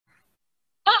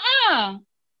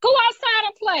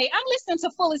replay. I'm listening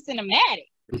to fully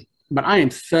cinematic. But I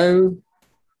am so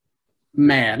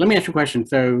mad. Let me ask you a question.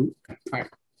 So, all right,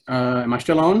 am I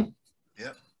still on?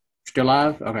 Yep. Still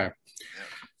live? Okay. Yep.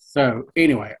 So,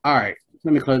 anyway, all right.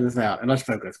 Let me close this out and let's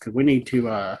focus because we need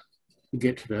to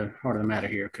get to the heart of the matter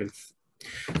here because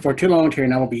for too long, Terry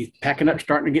and I will be packing up,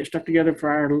 starting to get stuff together for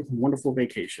our wonderful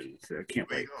vacation. So, can't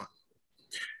wait.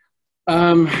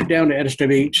 Down to Edisto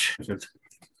Beach.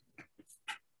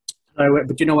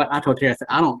 But you know what? I told Terry, I said,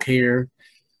 I don't care.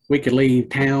 We could leave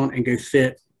town and go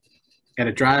sit at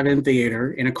a drive-in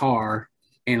theater in a car,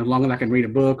 and as long as I can read a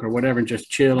book or whatever and just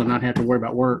chill and not have to worry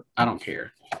about work, I don't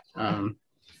care.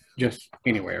 Just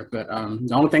anywhere. But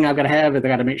the only thing I've got to have is I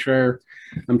got to make sure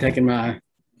I'm taking my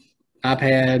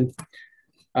iPad.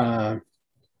 I'm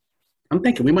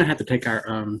thinking we might have to take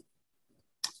our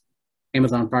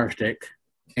Amazon Fire Stick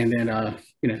and then,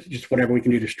 just whatever we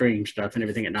can do to stream stuff and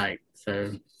everything at night.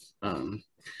 So,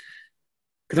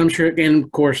 because I'm sure, again,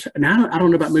 of course, now I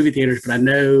don't know about movie theaters, but I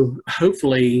know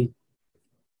hopefully,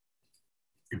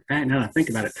 in fact, now that I think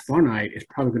about it, tomorrow night is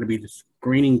probably going to be the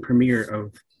screening premiere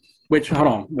of, which, hold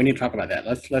on, we need to talk about that.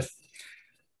 Let's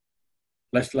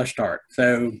start.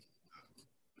 So,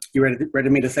 you ready for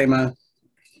me to say my?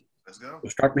 Let's go. We'll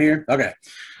start from here. Okay.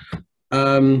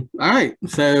 All right.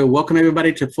 So, welcome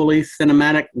everybody to Fully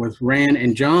Cinematic with Ran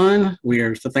and John. We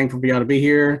are so thankful for y'all to be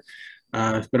here.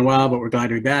 It's been a while, but we're glad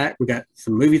to be back. We got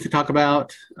some movies to talk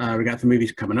about. We got some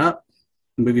movies coming up,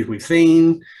 movies we've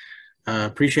seen.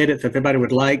 Appreciate it. So if everybody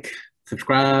would like,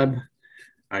 subscribe,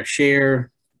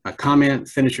 share, comment,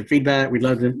 send us your feedback. We'd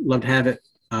love to have it.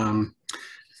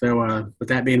 So with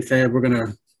that being said, we're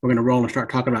gonna roll and start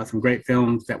talking about some great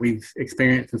films that we've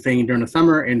experienced and seen during the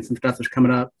summer, and some stuff that's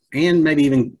coming up, and maybe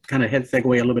even kind of head segue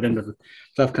a little bit into the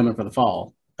stuff coming for the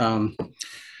fall.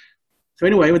 So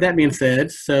anyway, with that being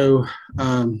said, so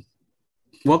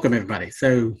welcome everybody.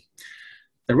 So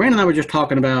Rand and I were just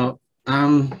talking about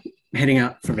heading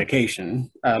out for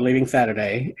vacation, leaving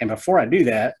Saturday. And before I do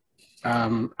that,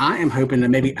 I am hoping that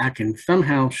maybe I can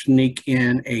somehow sneak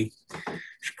in a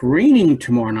screening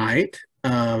tomorrow night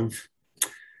of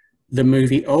the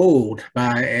movie Old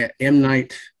by M.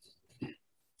 Night.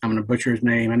 I'm going to butcher his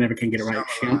name. I never can get it right.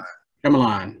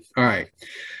 Shyamalan. All right.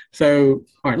 So,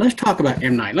 all right, let's talk about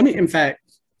M. Night.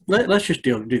 Let's just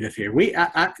do this here.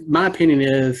 My opinion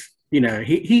is,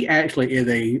 he actually is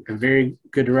a very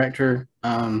good director.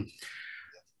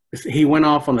 He went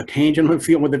off on a tangent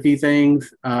with a few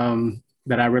things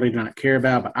that I really do not care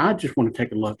about, but I just want to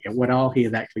take a look at what all he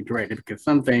has actually directed, because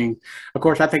some things, of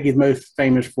course, I think he's most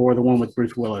famous for the one with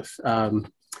Bruce Willis. The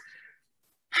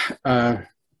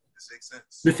Sixth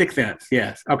Sense. The Sixth Sense,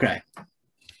 yes. Okay.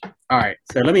 All right,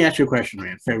 so let me ask you a question,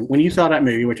 man. So when you saw that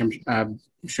movie, which I'm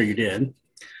sure you did,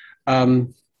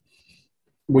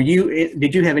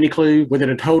 did you have any clue? Was it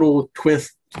a total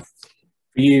twist for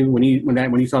you when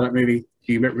you saw that movie?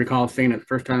 Do you recall seeing it the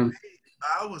first time?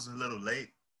 I was a little late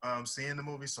seeing the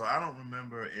movie, so I don't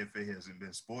remember if it hasn't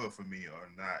been spoiled for me or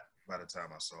not by the time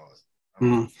I saw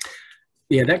it.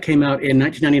 Yeah, that came out in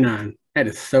 1999. That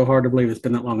is so hard to believe it's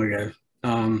been that long ago.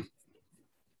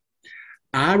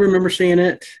 I remember seeing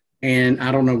it, and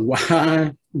I don't know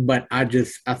why, but I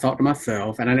thought to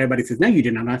myself, and everybody says, no, you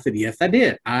didn't. And I said, yes, I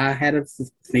did. I had a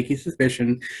sneaky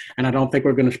suspicion, and I don't think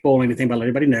we're going to spoil anything by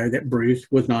letting everybody know that Bruce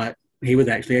was not, he was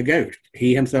actually a ghost.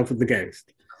 He himself was the ghost.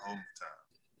 The whole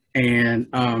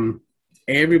time. And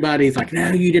everybody's like,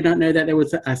 no, you did not know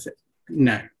that. I said,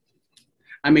 no.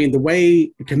 I mean, to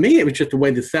me, it was just the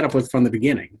way the setup was from the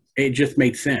beginning. It just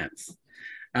made sense.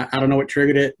 I don't know what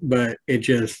triggered it, but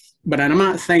I'm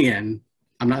not saying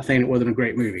it wasn't a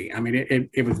great movie. I mean,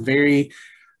 it was very,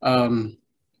 it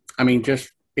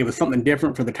was something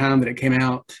different for the time that it came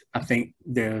out. I think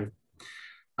the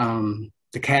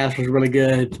cast was really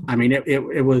good. I mean,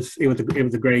 it was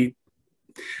a great,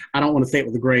 I don't want to say it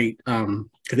was a great, because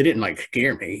it didn't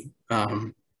scare me.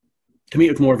 To me,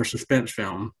 it was more of a suspense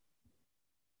film.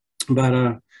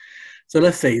 But, so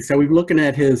let's see. So we're looking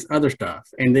at his other stuff,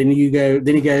 and then he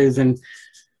goes, and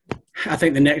I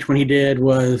think the next one he did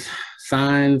was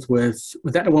Signs. Was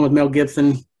that the one with Mel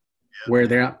Gibson? Yep. Where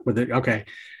they're out with it? Okay,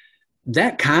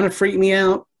 that kind of freaked me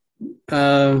out.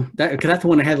 Because that's the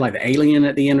one that had the alien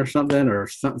at the end or something,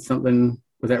 something.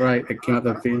 Was that right? It came out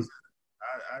that film.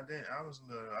 I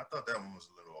thought that one was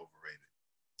a little overrated.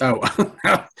 Oh,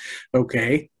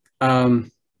 okay.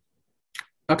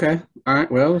 Okay. All right.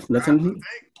 Well, listen.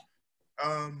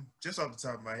 Just off the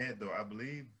top of my head, though, I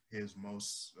believe his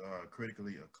most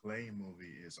critically acclaimed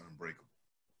movie is Unbreakable.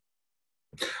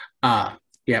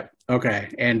 Yep. Okay.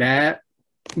 And that,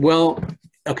 well,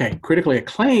 okay, critically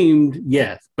acclaimed,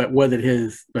 yes, but was it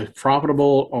his most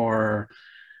profitable or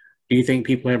Do you think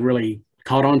people have really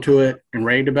caught on to it and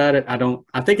raved about it? I don't.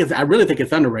 I really think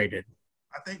it's underrated.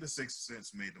 I think The Sixth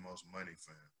Sense made the most money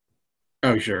for him.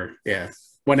 Oh, sure. Yeah.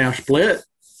 Well, now Split.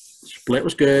 Split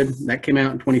was good. That came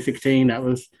out in 2016. That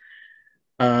was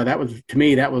to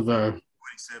me, that was a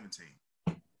 2017.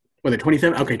 Was it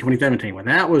 27? Okay, 2017. Well,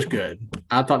 that was good.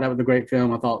 I thought that was a great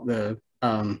film. I thought the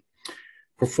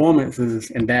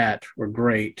performances in that were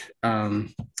great.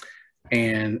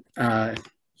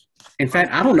 In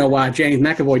fact, I don't know why James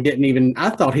McAvoy didn't even.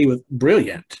 I thought he was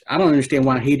brilliant. I don't understand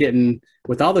why he didn't,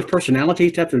 with all those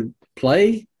personalities to have to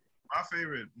play. My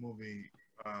favorite movie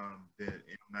that M.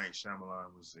 Night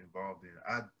Shyamalan was involved in.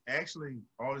 I actually,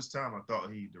 all this time, I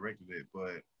thought he directed it,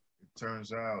 but it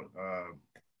turns out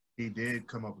he did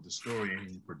come up with the story and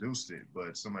he produced it,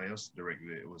 but somebody else directed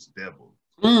it. It was Devil.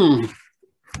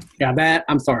 Yeah,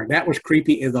 I'm sorry. That was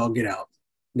creepy as all get out.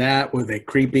 That was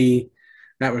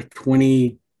that was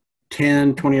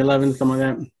 2010, 2011, something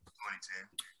like that.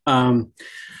 2010.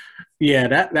 Yeah,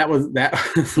 that was that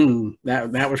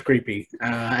was creepy.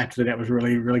 Actually, that was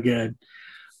really, really good.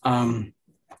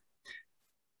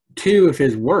 Two of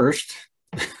his worst.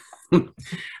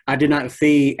 I did not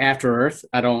see After Earth.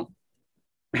 I don't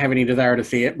have any desire to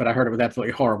see it, but I heard it was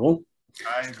absolutely horrible.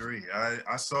 I agree.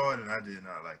 I saw it and I did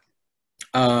not like it.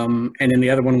 And then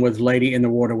the other one was Lady in the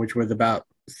Water, which was about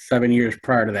 7 years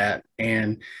prior to that,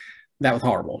 and that was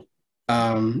horrible.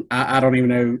 I don't even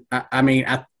know. I mean,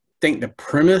 I think the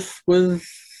premise was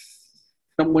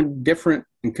somewhat different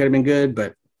and could have been good,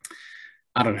 but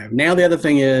I don't know. Now the other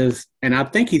thing is, and I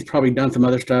think he's probably done some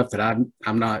other stuff that I'm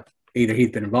not either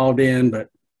he's been involved in, but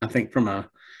I think from a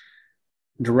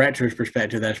director's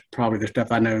perspective, that's probably the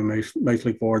stuff I know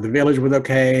mostly for. The Village was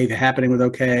okay, The Happening was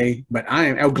okay, but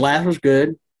Glass was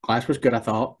good. Glass was good, I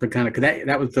thought, but kind of because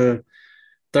that was the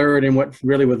third in what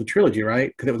really was a trilogy, right?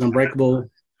 Because it was Unbreakable.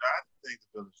 I think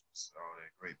The Village was all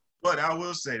that great, but I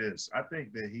will say this: I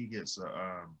think that he gets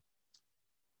I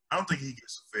don't think he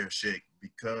gets a fair shake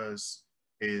because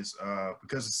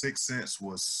The Sixth Sense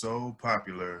was so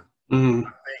popular. Mm-hmm.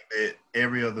 I think that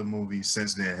every other movie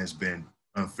since then has been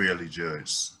unfairly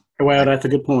judged. Well, that's a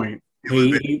good point. It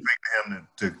would have been for him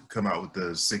to come out with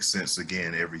The Sixth Sense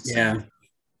again every time. Yeah.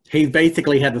 He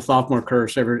basically had the sophomore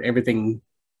curse over everything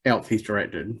else he's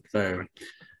directed. So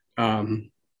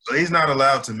he's not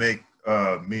allowed to make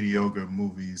mediocre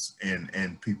movies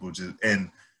and people and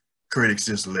critics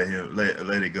just let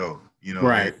it go. You know,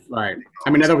 right. I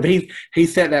mean, in other words, he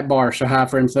set that bar so high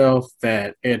for himself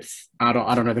that I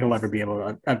don't know that he'll ever be able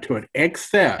to up to it.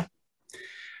 Except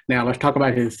now, let's talk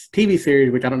about his TV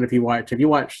series, which I don't know if you watch. Have you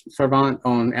watched Servant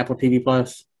on Apple TV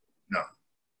Plus? No.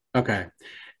 Okay,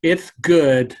 it's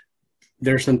good.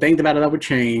 There's some things about it I would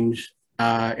change.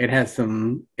 It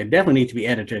definitely needs to be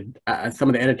edited. Some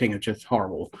of the editing is just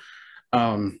horrible.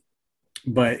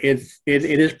 But it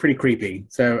is pretty creepy.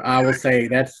 So I will say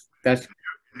that's.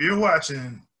 If you watch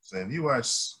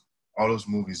all those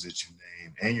movies that you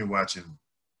named, and you're watching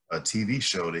a TV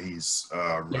show that he's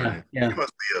running, you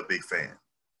must be a big fan.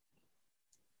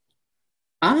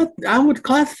 I would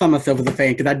classify myself as a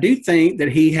fan because I do think that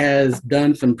he has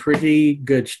done some pretty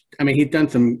good. I mean, he's done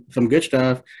some good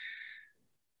stuff,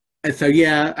 and so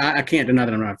yeah, I can't deny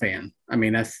that I'm not a fan. I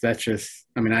mean, that's just.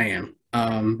 I mean, I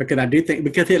am because I do think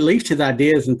because at least his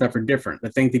ideas and stuff are different.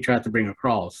 The things he tries to bring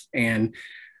across, and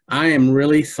I am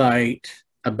really psyched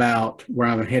about where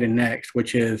I'm heading next,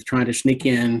 which is trying to sneak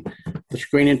in the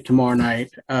screening tomorrow night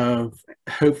of.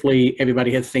 Hopefully,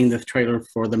 everybody has seen this trailer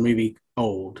for the movie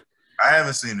Old. I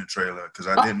haven't seen the trailer because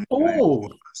I didn't.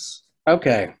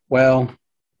 Okay. Well,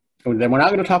 then we're not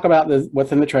going to talk about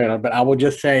what's in the trailer, but I will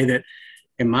just say that,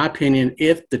 in my opinion,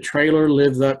 if the trailer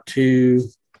lives up to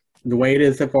the way it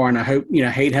is so far, and I hope, I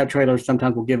hate how trailers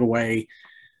sometimes will give away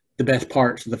the best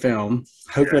parts of the film.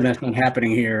 Hopefully that's not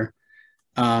happening here.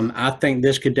 I think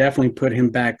this could definitely put him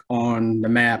back on the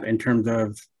map in terms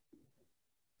of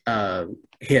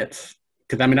hits.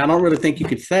 Because, I mean, I don't really think you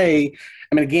could say,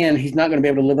 I mean, again, he's not going to be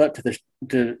able to live up to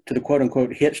the quote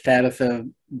unquote hit status of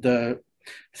The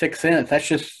Sixth Sense.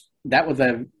 That was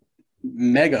a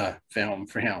mega film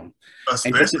for him.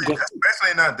 Especially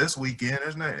not this weekend.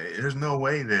 There's no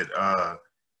way that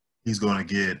he's going to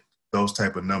get those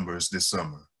type of numbers this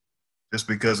summer, just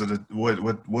because of what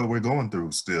we're going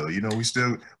through. Still,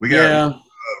 we got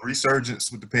resurgence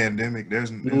with the pandemic.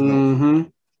 There's no.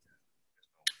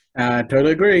 I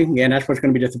totally agree. Yeah, and that's what's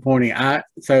going to be disappointing. I'm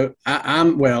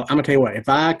gonna tell you what. If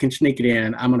I can sneak it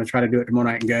in, I'm going to try to do it tomorrow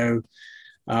night and go.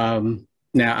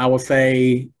 Now, I will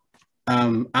say,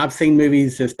 I've seen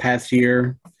movies this past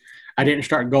year. I didn't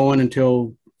start going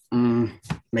until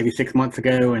maybe 6 months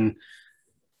ago, and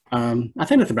I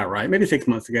think that's about right. Maybe 6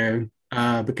 months ago,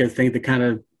 because things had kind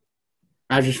of.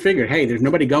 I just figured, hey, there's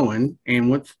nobody going, and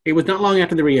once it was not long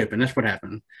after the reopen, that's what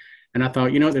happened. And I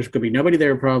thought, there's going to be nobody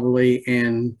there probably,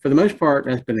 and for the most part,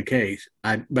 that's been the case.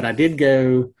 But I did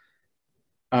go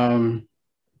a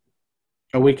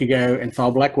week ago and saw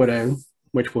Black Widow,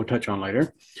 which we'll touch on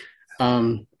later,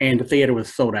 and the theater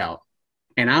was sold out.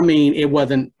 And I mean, it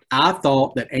wasn't. I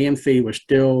thought that AMC was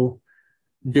still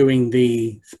doing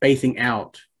the spacing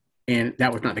out, and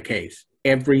that was not the case.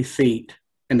 Every seat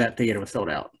in that theater was sold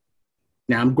out.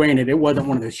 Now, granted, it wasn't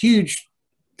one of those huge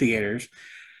theaters,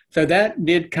 so that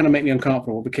did kind of make me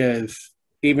uncomfortable because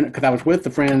I was with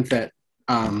the friends that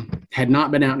had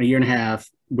not been out in a year and a half.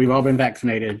 We've all been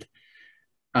vaccinated,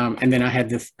 and then I had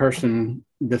this person,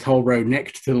 this whole row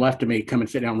next to the left of me, come and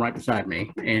sit down right beside me,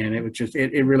 and it was just,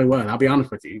 it really was. I'll be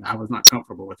honest with you, I was not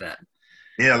comfortable with that.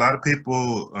 Yeah, a lot of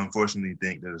people unfortunately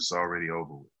think that it's already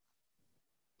over with.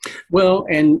 Well,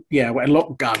 and yeah,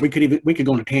 well, God, we could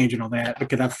go on a tangent on that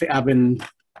because I've been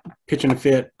pitching a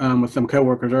fit with some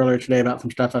coworkers earlier today about some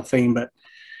stuff I've seen, but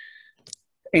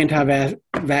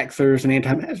anti-vaxxers and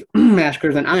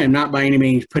anti-maskers, and I am not by any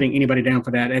means putting anybody down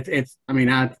for that.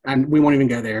 We won't even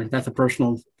go there. That's a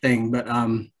personal thing, but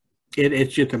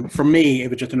it's just for me,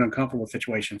 it was just an uncomfortable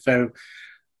situation. So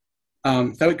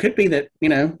it could be that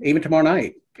even tomorrow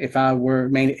night, if I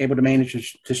were able to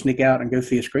manage to sneak out and go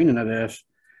see a screening of this.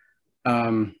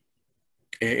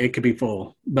 It could be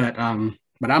full, but I'm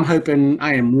hoping.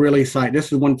 I am really psyched.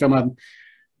 This is one film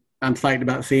I'm psyched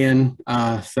about seeing.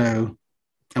 So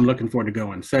I'm looking forward to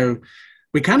going. So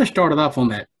we kind of started off on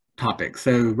that topic.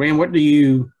 So Rand,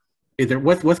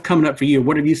 what's coming up for you?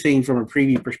 What have you seen from a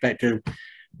preview perspective?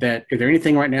 Is there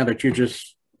anything right now that you're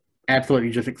just absolutely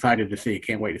just excited to see?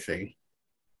 Can't wait to see.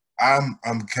 I'm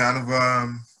kind of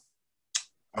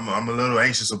I'm a little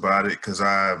anxious about it because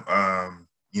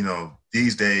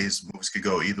these days movies could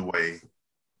go either way.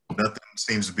 Nothing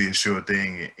seems to be a sure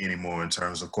thing anymore in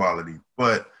terms of quality.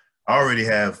 But I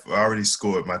already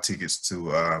scored my tickets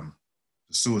to the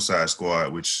Suicide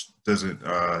Squad, which doesn't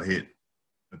hit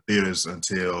the theaters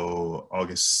until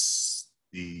August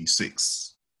the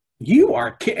 6th. You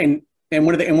are kidding. And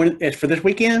when it's for this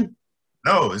weekend?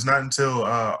 No, it's not until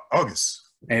August.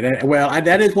 Hey,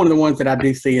 that is one of the ones that I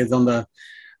do see is on the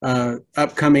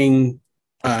upcoming.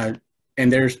 And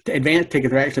there's advanced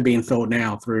tickets are actually being sold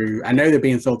now I know they're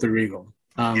being sold through Regal.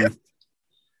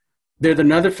 There's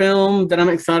another film that I'm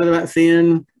excited about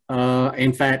seeing.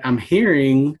 In fact, I'm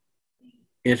hearing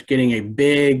it's getting a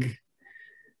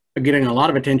lot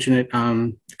of attention at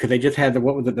because they just had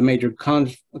the major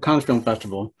Cannes Film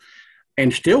Festival,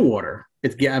 and Stillwater.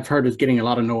 I've heard it's getting a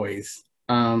lot of noise,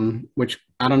 which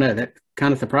I don't know. That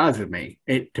kind of surprises me.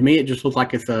 To me, it just looks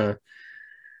like it's a.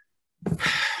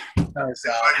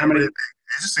 It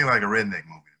just seemed like a redneck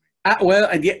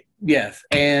movie. Yes,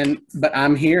 but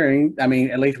I'm hearing. I mean,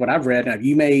 at least what I've read. Now,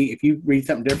 if you read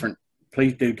something different,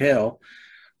 please do tell.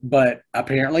 But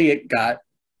apparently, it got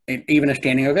even a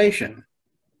standing ovation.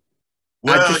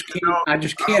 Well, I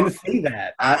just can't see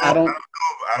that. I don't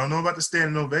know about the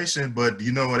standing ovation, but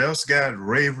you know what else got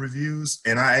rave reviews?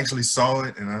 And I actually saw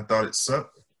it, and I thought it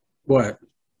sucked. What?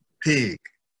 Pig.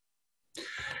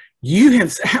 You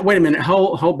have wait a minute.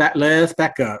 Hold back. Let's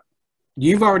back up.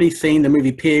 You've already seen the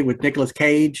movie Pig with Nicolas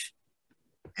Cage.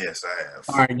 Yes, I have.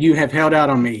 All right, you have held out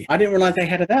on me. I didn't realize they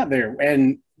had it out there.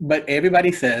 But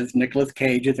everybody says Nicolas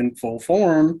Cage is in full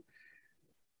form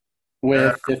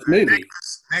with this movie.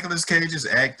 Nicolas Cage's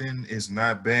acting is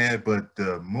not bad, but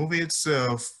the movie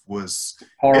itself was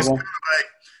horrible.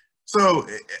 So,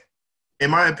 in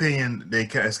my opinion,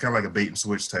 it's kind of like a bait and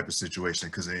switch type of situation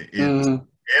because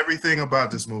everything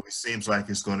about this movie seems like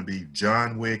it's going to be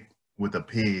John Wick with a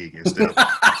pig instead of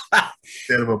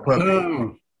a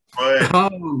puppy. Oh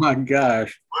my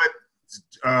gosh!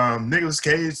 But Nicolas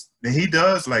Cage, he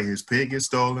does like his pig gets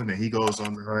stolen, and he goes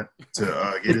on the hunt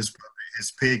to get his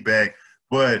pig back.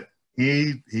 But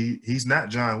he's not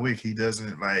John Wick. He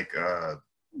doesn't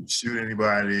shoot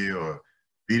anybody or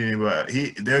beat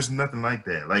anybody. There's nothing like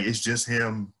that. Like it's just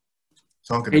him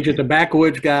talking. He's just a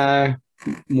backwoods guy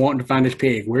wanting to find his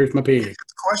pig. Where's my pig? He's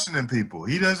questioning people.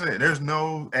 He doesn't. There's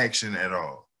no action at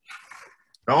all.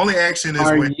 The only action is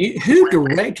who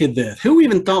directed this? Who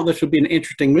even thought this would be an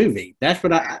interesting movie? That's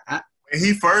what when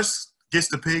he first gets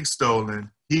the pig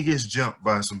stolen, he gets jumped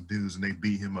by some dudes and they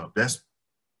beat him up. That's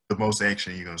the most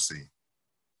action you're gonna see.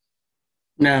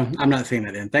 No, I'm not seeing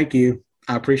that. Then thank you.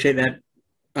 I appreciate that.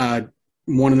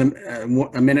 One of them,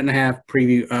 a minute and a half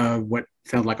preview of what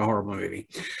sounds like a horrible movie.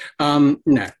 No.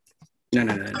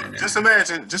 Just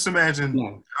imagine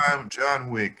John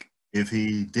Wick if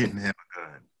he didn't have a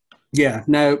gun. Yeah,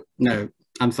 no, no.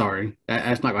 I'm sorry.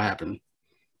 That's not gonna happen.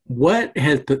 What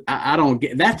has I don't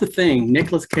get? That's the thing.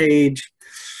 Nicolas Cage,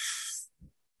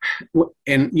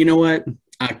 and you know what?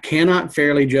 I cannot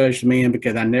fairly judge the man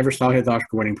because I never saw his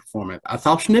Oscar-winning performance. I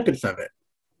saw snippets of it,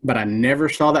 but I never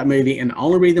saw that movie. And the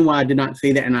only reason why I did not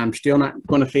see that, and I'm still not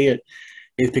going to see it,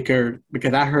 is because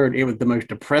I heard it was the most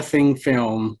depressing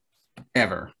film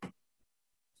ever.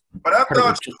 But I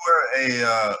thought you were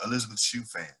a Elizabeth Shue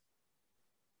fan.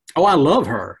 Oh, I love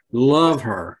her,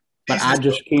 but I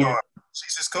just can't.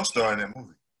 She's his co-star in that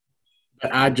movie.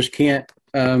 But I just can't.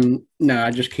 No, I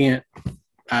just can't.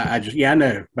 I just, yeah, I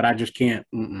know, but I just can't.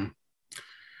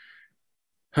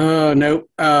 Oh, nope.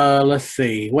 Let's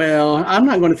see. Well, I'm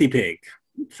not going to see Pig,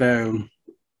 so.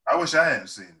 I wish I hadn't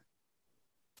seen it.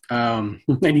 And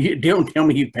you don't tell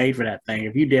me you paid for that thing.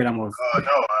 If you did, I'm gonna.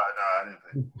 No, I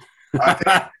didn't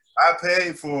pay. I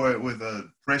paid for it with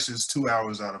a precious 2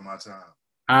 hours out of my time.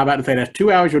 I'm about to say that's 2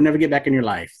 hours you'll never get back in your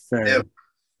life. So, Never.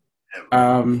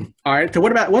 all right. So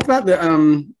what about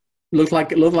the looks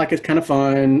like it's kind of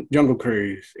fun. Jungle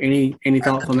Cruise. Any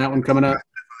thoughts on that one coming up? I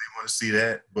definitely want to see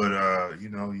that, but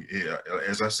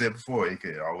as I said before, it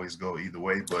could always go either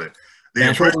way. But the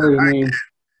impression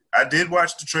I did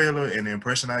watch the trailer, and the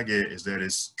impression I get is that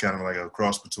it's kind of like a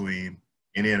cross between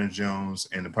Indiana Jones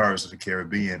and the Pirates of the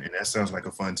Caribbean, and that sounds like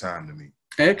a fun time to me.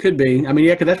 It could be. I mean,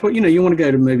 yeah, because that's what you want to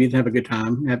go to movies and have a good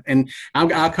time. And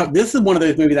this is one of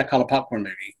those movies I call a popcorn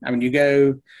movie. I mean,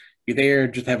 you're there,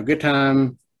 just have a good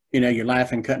time. You're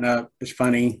laughing, cutting up. It's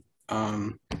funny.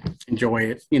 Enjoy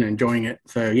it. Enjoying it.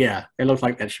 So yeah, it looks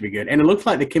like that should be good, and it looks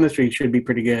like the chemistry should be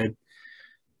pretty good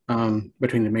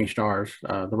between the main stars,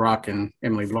 The Rock and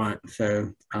Emily Blunt.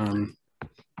 So,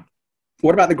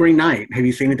 what about The Green Knight? Have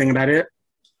you seen anything about it?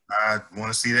 I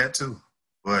want to see that too,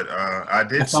 but I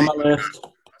did That's see. on my list.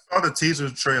 I saw the teaser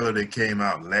trailer that came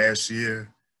out last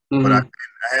year, but I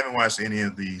haven't watched any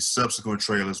of the subsequent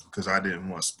trailers because I didn't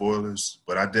want spoilers.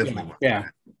 But I definitely want. Yeah.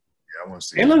 I want to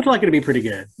see it. It looks like it'll be pretty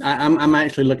good. I'm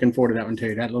actually looking forward to that one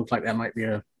too. That looks like that might be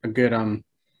a good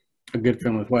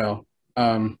film as well.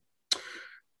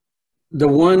 The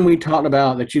one we talked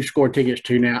about that you scored tickets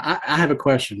to now, I have a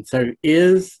question. So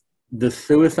is the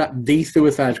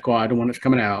Suicide Squad, the one that's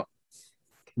coming out,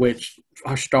 which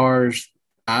stars,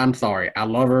 I'm sorry, I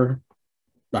love her,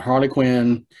 the Harley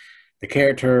Quinn, the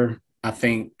character, I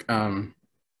think the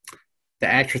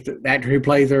actor who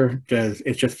plays her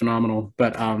it's just phenomenal.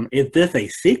 But is this a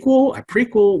sequel, a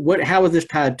prequel? How is this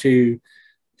tied to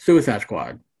Suicide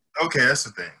Squad? Okay, that's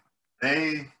the thing.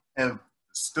 The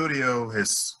studio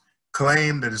has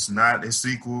claimed that it's not a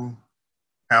sequel.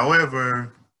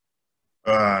 However,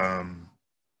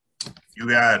 you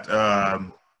got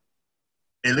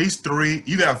at least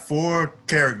you got 4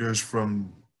 characters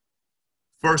from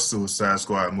first Suicide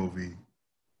Squad movie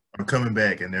are coming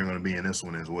back, and they're going to be in this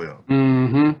one as well.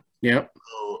 Mm-hmm. Yep.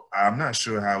 So I'm not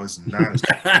sure how it's not.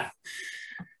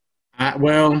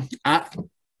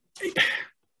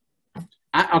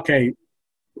 Okay.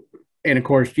 And of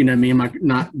course, me and my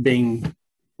not being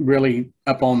really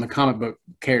up on the comic book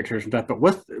characters and stuff, but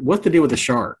what's the deal with the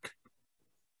shark?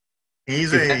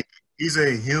 He's a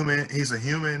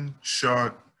human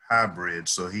shark hybrid.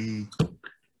 So he's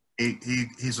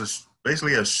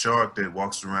basically a shark that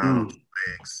walks around with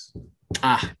legs.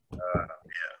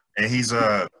 And he's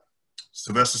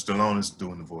Sylvester Stallone is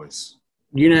doing the voice.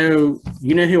 You know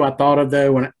who I thought of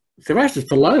though Sylvester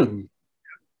Stallone.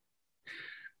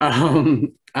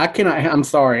 I'm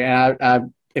sorry.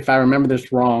 If I remember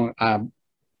this wrong,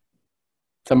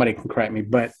 somebody can correct me.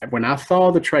 But when I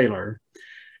saw the trailer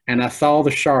and I saw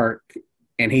the shark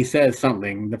and he says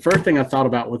something, the first thing I thought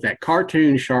about was that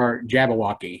cartoon shark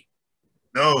Jabberwocky.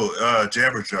 No,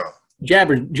 Jabberjaw.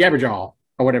 Jabberjaw,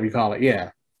 or whatever you call it.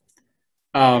 Yeah.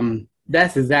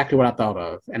 That's exactly what I thought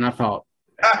of. And I thought,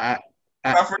 I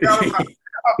forgot about it.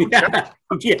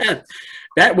 Yeah.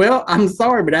 I'm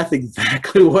sorry, but that's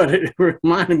exactly what it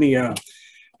reminded me of.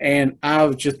 And I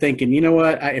was just thinking, you know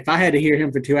what? If I had to hear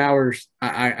him for 2 hours,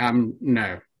 I'm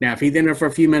no. Now, if he's in there for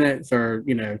a few minutes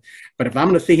but if I'm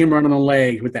going to see him running on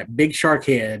legs with that big shark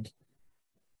head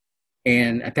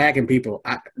and attacking people,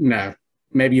 no.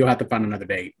 Maybe you'll have to find another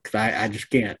date because I just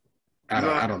can't.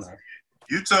 I don't know.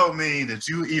 You told me that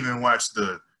you even watched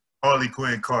the Harley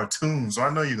Quinn cartoon, so I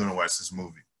know you're going to watch this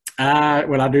movie.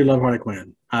 Well, I do love Harley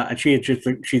Quinn.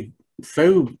 She's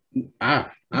so, I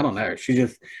don't know. She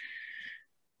just,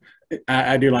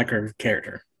 I do like her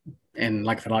character and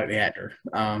like the actor.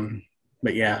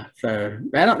 But yeah, so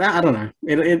I don't know.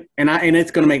 And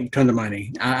it's going to make tons of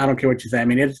money. I don't care what you say. I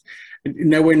mean, it's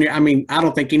nowhere near. I mean, I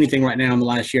don't think anything right now in the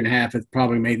last year and a half has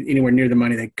probably made anywhere near the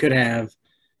money they could have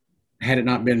had it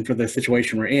not been for the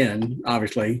situation we're in,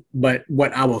 obviously. But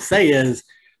what I will say is,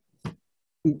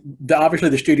 obviously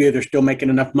the studios are still making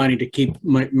enough money to keep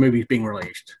movies being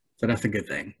released, so that's a good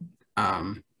thing.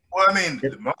 Well, I mean,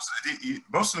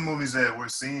 most of the movies that we're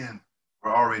seeing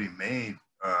were already made,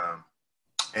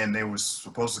 and they were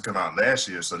supposed to come out last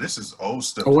year. So this is old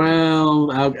stuff. Well,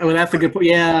 that's a good point.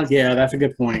 Yeah, that's a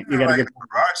good point. You got like a good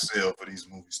garage sale for these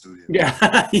movie studios.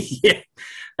 Yeah, yeah,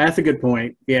 that's a good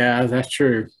point. Yeah, that's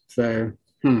true. So,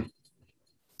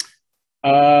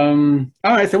 all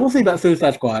right, so we'll see about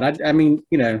Suicide Squad. I mean,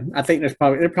 I think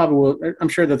there probably will. I'm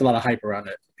sure there's a lot of hype around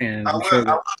it, and I will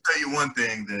tell you one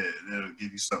thing that'll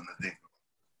give you something to think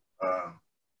of.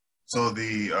 So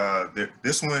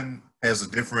this one has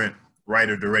a different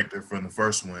writer director from the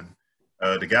first one.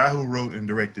 The guy who wrote and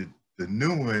directed the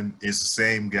new one is the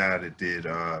same guy that did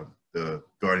the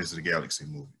Guardians of the Galaxy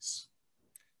movies.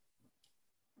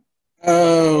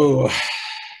 Oh,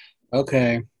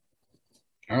 okay,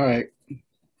 all right.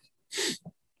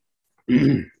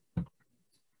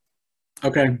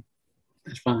 Okay,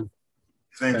 that's fine.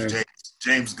 His name is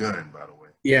James Gunn, by the way.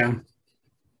 Yeah.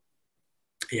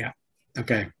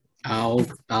 Okay. I'll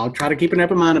try to keep an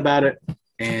open mind about it,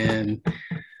 and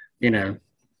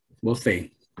we'll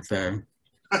see. So,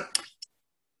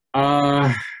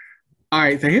 all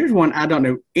right. So here's one I don't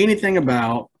know anything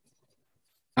about.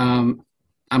 I'm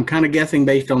kind of guessing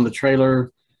based on the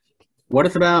trailer what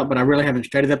it's about, but I really haven't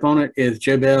studied up on it. Is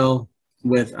Joe Bell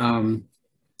with Mark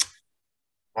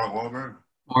Wahlberg?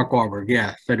 Mark Wahlberg,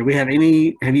 yeah. So have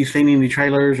you seen any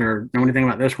trailers or know anything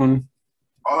about this one?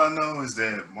 All I know is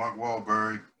that Mark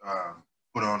Wahlberg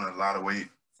put on a lot of weight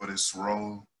for this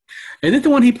role. Is it the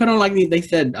one he put on, like they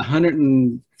said, 100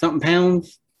 and something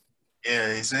pounds?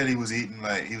 Yeah, he said he was getting.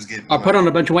 I put on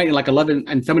a bunch of weight in like 11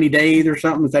 and so many days or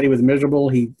something. Said he was miserable.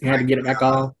 He had to get it back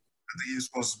off. I think he was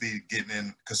supposed to be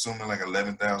consuming like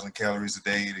 11,000 calories a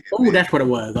day. Oh, that's what it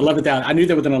was. 11,000. I knew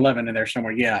there was an 11 in there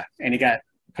somewhere. Yeah, and he got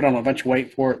put on a bunch of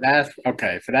weight for it. That's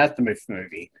okay. So that's the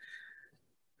movie.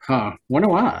 Huh? Wonder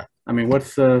why. I mean,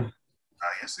 what's I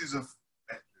guess he's a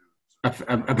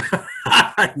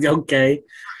fat dude. Okay.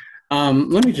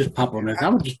 Let me just pop on this. I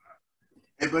would just.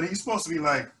 Hey, but he's supposed to be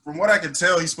like, from what I can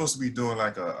tell, he's supposed to be doing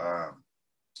like a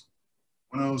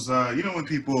one of those. When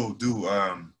people do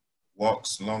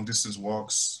walks, long distance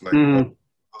walks, like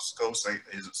coast. Like,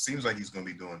 it seems like he's gonna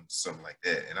be doing something like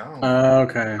that, and I don't.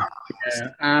 Okay.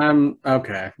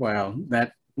 Okay. Well,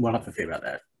 we'll have to see about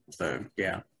that. So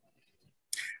yeah.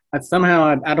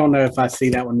 Somehow I don't know if I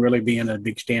see that one really being a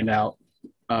big standout.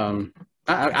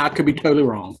 I could be totally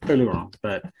wrong,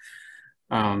 but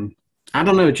I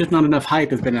don't know. It's just not enough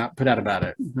hype has been put out about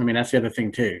it. I mean, that's the other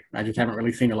thing too. I just haven't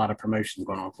really seen a lot of promotions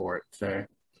going on for it. So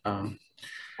it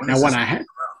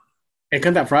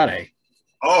comes out Friday.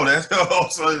 Oh, that's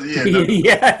so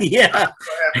yeah. yeah.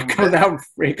 It comes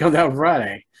out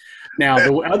Friday. Now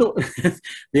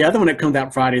the other one that comes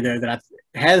out Friday though that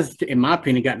has, in my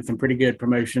opinion, gotten some pretty good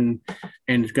promotion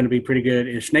and it's going to be pretty good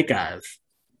is Snake Eyes.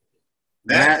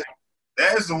 That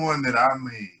is the one that I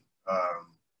may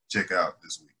check out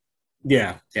this week.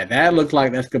 Yeah, that looks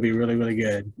like that's going to be really, really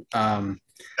good. Now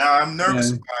I'm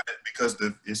nervous about it because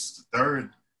it's the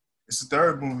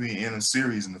third movie in a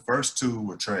series, and the first two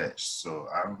were trash. So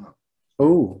I don't know.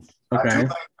 Oh, okay.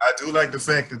 I do like the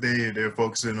fact that they're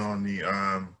focusing on the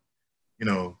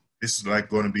this is like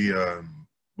going to be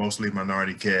mostly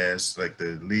minority cast. Like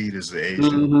the lead is the Asian.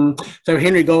 Mm-hmm. So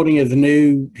Henry Golding is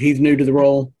new. He's new to the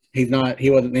role. He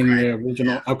wasn't in the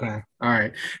original. Yeah. Okay. All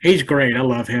right. He's great. I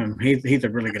love him. He's a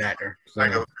really good actor. So.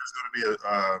 There's going to be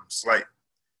a slight,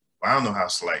 I don't know how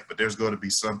slight, but there's going to be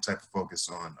some type of focus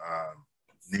on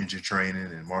ninja training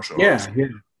and martial arts. Yeah.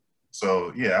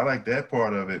 So yeah, I like that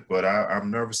part of it, but I'm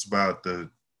nervous about the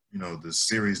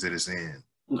series that it's in.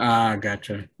 Ah,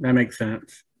 gotcha. That makes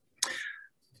sense.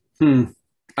 I'm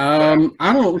going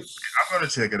to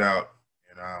check it out,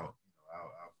 and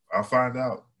I'll find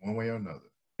out one way or another.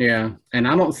 Yeah, and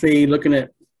I don't see looking at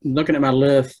my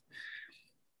list.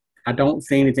 I don't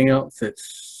see anything else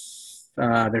that's.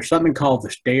 There's something called The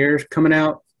Stairs coming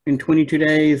out in 22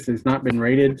 days. It's not been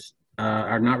rated,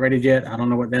 or not rated yet. I don't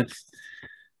know what that's.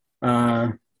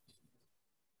 Well,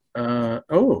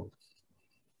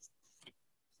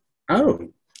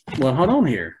 hold on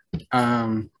here.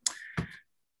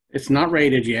 It's not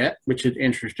rated yet, which is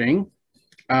interesting.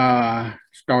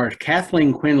 Stars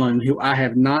Kathleen Quinlan, who I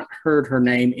have not heard her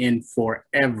name in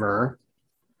forever.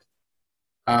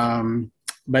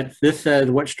 But this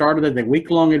says what started as a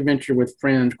week-long adventure with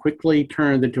friends quickly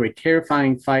turned into a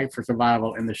terrifying fight for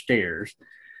survival in the stairs.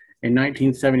 In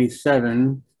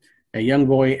 1977, A young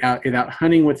boy is out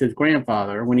hunting with his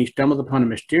grandfather when he stumbles upon a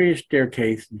mysterious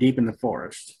staircase deep in the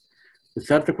forest. The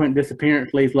subsequent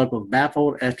disappearance leaves locals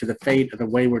baffled as to the fate of the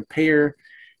wayward pair.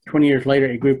 20 years later,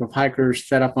 a group of hikers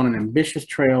set up on an ambitious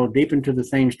trail deep into the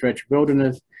same stretch of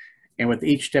wilderness, and with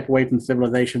each step away from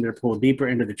civilization, they're pulled deeper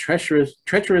into the treacherous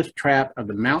trap of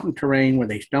the mountain terrain where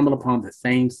they stumble upon the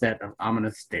same set of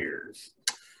ominous stairs.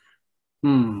 I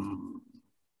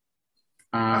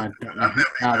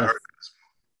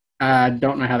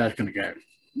don't know how that's going to go.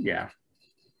 Yeah.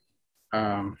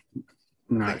 I'm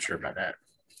not sure about that.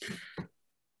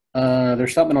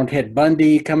 There's something on Ted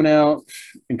Bundy coming out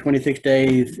in 26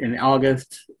 days in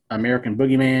August. American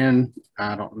Boogeyman.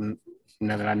 I don't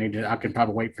know that I could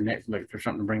probably wait for Netflix or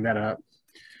something to bring that up.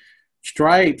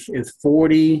 Stripes is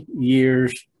 40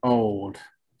 years old.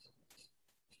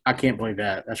 I can't believe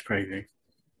that. That's crazy.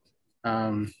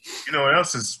 You know what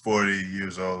else is 40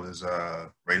 years old is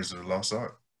Raiders of the Lost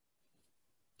Ark.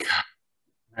 God,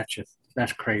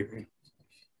 that's crazy.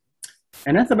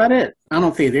 And that's about it. I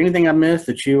don't see. Is there anything I missed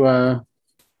that you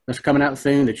that's coming out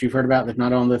soon that you've heard about that's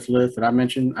not on this list that I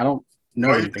mentioned? I don't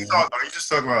know anything. Are you just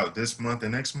talking about this month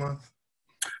and next month?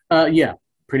 Yeah,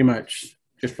 pretty much.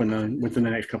 Just within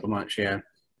the next couple of months. Yeah.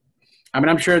 I mean,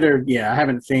 I'm sure they're. Yeah, I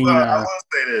haven't seen. Well, I will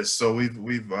say this. So we've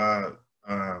one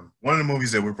of the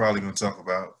movies that we're probably going to talk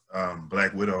about,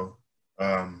 Black Widow,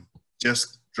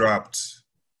 just dropped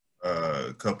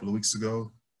a couple of weeks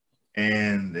ago.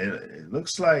 And it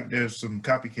looks like there's some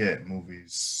copycat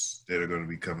movies that are going to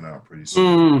be coming out pretty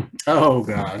soon. Oh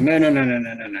God, no.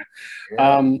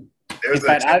 Yeah.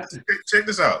 Check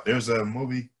this out. There's a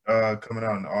movie coming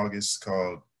out in August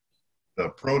called The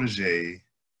Protege,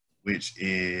 which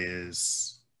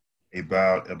is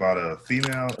about a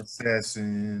female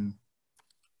assassin.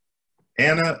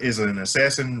 Anna is an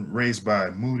assassin raised by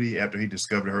Moody after he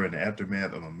discovered her in the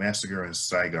aftermath of a massacre in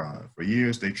Saigon. For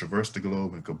years, they traversed the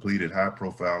globe and completed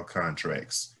high-profile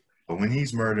contracts. But when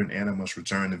he's murdered, Anna must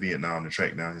return to Vietnam to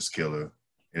track down his killer,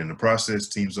 and in the process,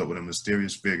 teams up with a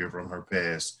mysterious figure from her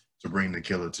past to bring the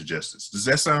killer to justice. Does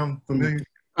that sound familiar?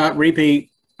 Repeat.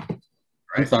 Right.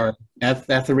 I'm sorry.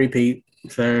 That's a repeat.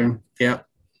 So, yep.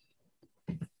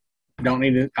 I don't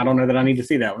know that I need to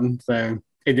see that one. So.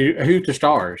 Who's the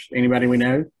stars? Anybody we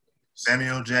know?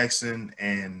 Samuel Jackson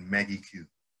and Maggie Q.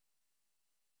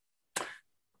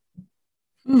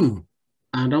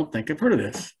 I don't think I've heard of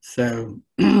this. So,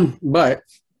 but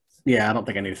yeah, I don't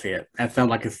think I need to see it. That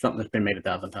sounds like it's something that's been made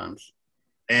 1,000 times.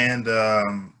 And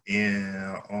on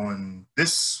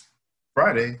this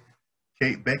Friday,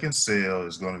 Kate Beckinsale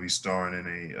is going to be starring in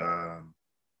a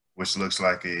which looks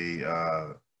like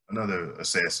another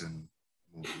assassin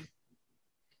movie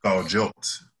called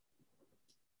Jolt.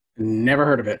 Never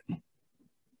heard of it.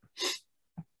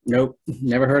 Nope,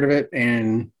 never heard of it.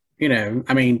 And,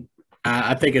 I mean,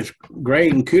 I think it's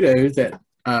great and kudos that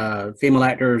female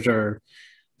actors are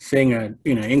seeing a,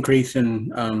 increase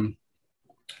in,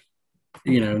 in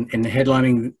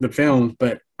headlining the films,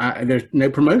 but there's no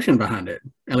promotion behind it,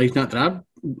 at least not that I've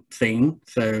seen.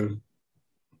 So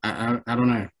I don't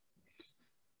know.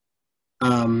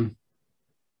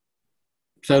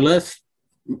 So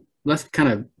let's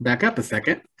kind of back up a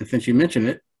second, and since you mentioned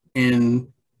it, and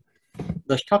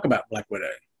let's talk about Black Widow.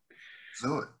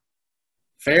 Do it.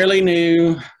 Fairly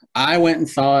new. I went and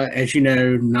saw it, as you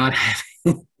know,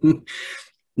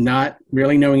 not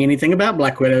really knowing anything about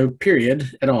Black Widow,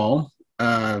 period, at all.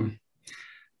 So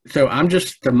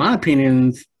my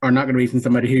opinions are not going to be from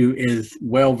somebody who is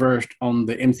well-versed on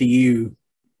the MCU,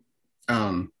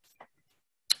 on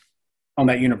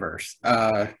that universe.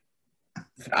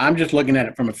 I'm just looking at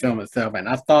it from a film itself, and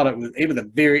I thought it was a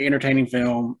very entertaining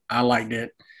film. I liked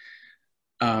it.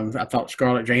 I thought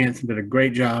Scarlett Johansson did a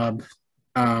great job.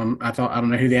 I don't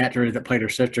know who the actor is that played her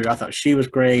sister. I thought she was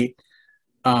great.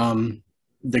 The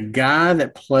guy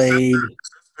that played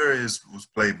was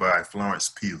played by Florence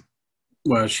Pugh.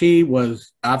 Well, she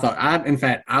was. In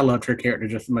fact, I loved her character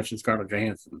just as much as Scarlett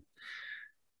Johansson,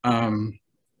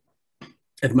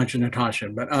 as much as Natasha.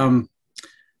 But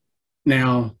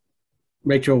now.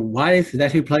 Rachel Weisz, is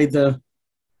that who played the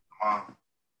mom?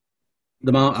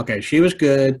 The mom? Okay, she was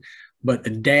good, but the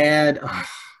dad,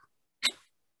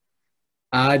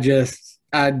 I just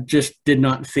did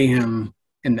not see him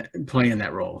playing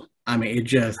that role. I mean,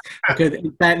 because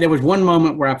in fact, there was one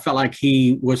moment where I felt like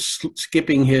he was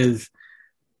skipping his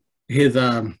he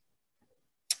was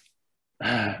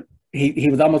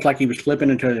almost like he was slipping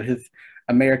into his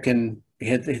American,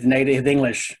 his native, his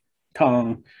English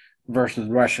tongue versus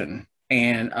Russian.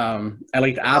 And at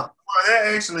least well,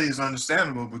 that actually is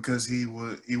understandable because he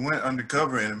went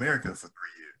undercover in America for 3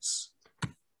 years.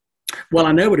 Well,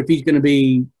 I know, but if he's going to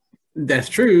be that's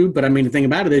true. But I mean, the thing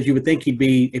about it is, you would think he'd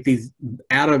be, if he's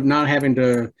out of not having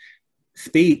to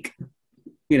speak,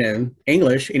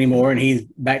 English anymore, and he's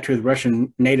back to his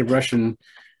native Russian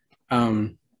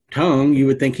tongue, you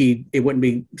would think it wouldn't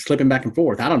be slipping back and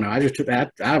forth. I don't know. I just took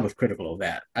that. I was critical of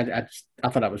that. I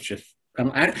thought I was just,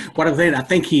 what I'm saying, I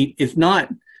think it's not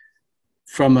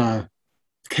from a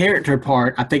character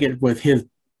part. I think it was his,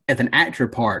 as an actor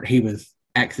part, he was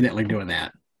accidentally doing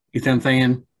that. You see what I'm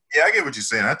saying? Yeah, I get what you're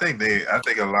saying. I think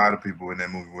a lot of people in that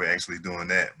movie were actually doing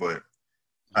that, but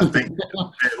I think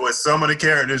with some of the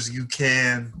characters, you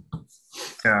can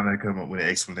kind of come up with an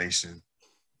explanation.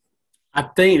 I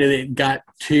think that it got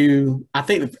too. I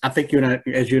think you and I,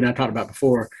 as you and I talked about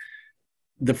before,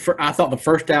 I thought the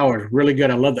first hour was really good.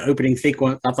 I love the opening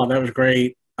sequence. I thought that was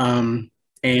great. And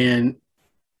then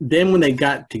when they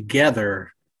got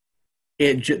together,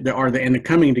 and the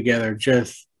coming together,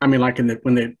 just, I mean, like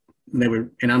when they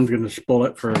were, and I'm going to spoil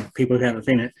it for people who haven't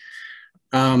seen it.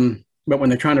 But when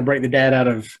they're trying to break the dad out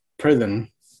of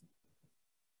prison,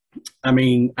 I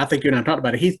mean, I think you and I talked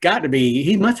about it.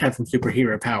 He must have some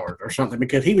superhero powers or something,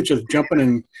 because he was just jumping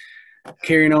and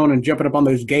carrying on and jumping up on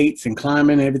those gates and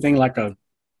climbing and everything like a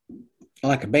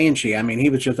banshee. I mean, he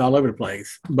was just all over the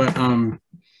place. But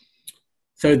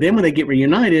so then when they get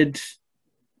reunited.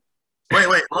 Wait.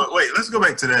 Let's go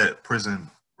back to that prison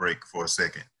break for a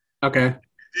second. Okay.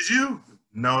 Did you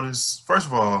notice, first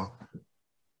of all,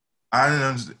 I didn't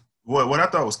understand. What I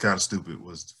thought was kind of stupid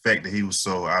was the fact that he was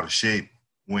so out of shape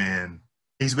when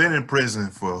he's been in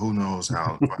prison for who knows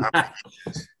how many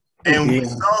years. And we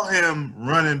saw him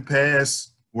running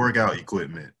past workout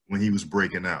equipment when he was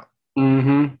breaking out.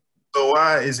 Mm-hmm. So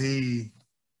why is he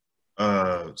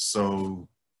so...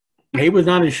 He was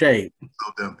not in shape.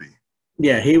 So dumpy.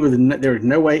 Yeah, there was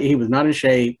no way he was not in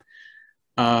shape.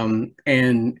 And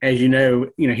as you know,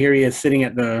 here he is sitting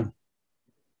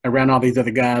around all these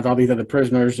other guys, all these other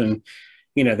prisoners, and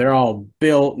they're all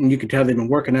built, and you can tell they've been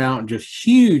working out and just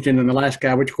huge. And then the last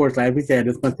guy, which of course, like we said,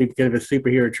 this must be because of his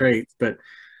superhero traits, but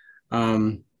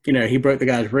he broke the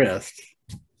guy's wrist.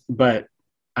 But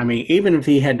I mean, even if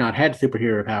he had not had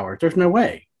superhero powers, there's no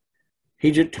way. He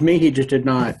just did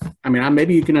not. I mean,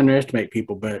 maybe you can underestimate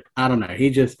people, but I don't know.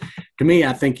 To me,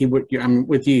 I think he would. I'm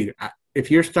with you.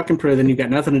 If you're stuck in prison, you've got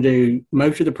nothing to do.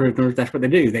 Most of the prisoners, that's what they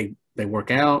do. They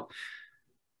work out.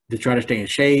 To try to stay in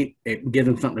shape, it gives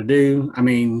them something to do. I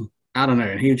mean, I don't know.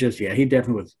 And he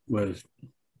definitely was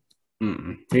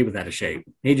he was out of shape.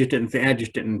 He just didn't. That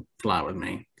just didn't fly with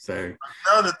me. So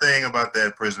another thing about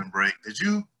that prison break, did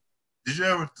you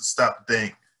ever stop to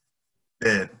think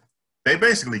that they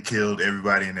basically killed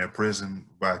everybody in that prison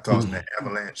by causing that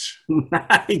avalanche?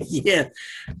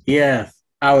 Yes.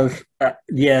 I was.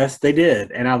 Yes, they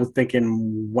did, and I was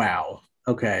thinking, wow,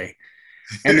 okay.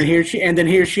 And then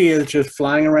here she is just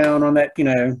flying around on that,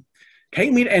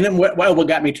 take me. And then what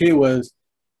got me too was,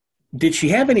 did she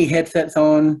have any headsets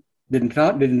on? Did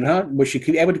not, was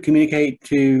she able to communicate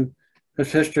to her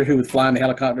sister who was flying the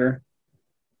helicopter?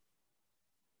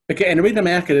 And the reason I'm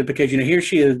asking is because, here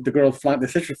she is, the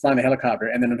sister's flying the helicopter,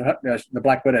 and then the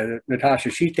Black Widow, Natasha,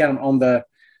 she's down on the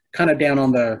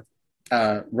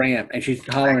ramp, and she's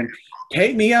hollering,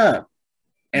 take me up.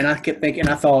 And I kept thinking,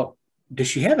 I thought, does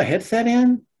she have a headset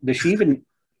in? Does she even?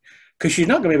 Because she's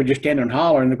not going to be able to just stand there and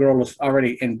holler, and the girl was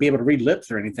already and be able to read lips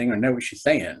or anything or know what she's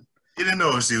saying. You didn't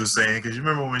know what she was saying, because you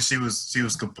remember when she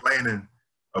was complaining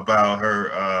about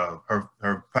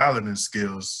her piloting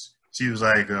skills. She was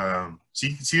like,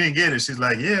 she didn't get it. She's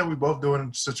like, yeah, we both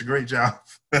doing such a great job.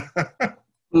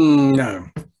 No.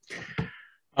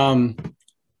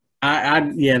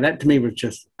 That to me was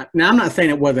just. Now, I'm not saying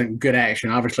it wasn't good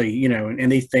action. Obviously,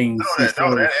 and these things. No, that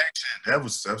action, that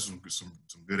was some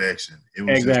good action. It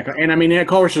was exactly, and I mean, of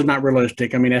course, it's not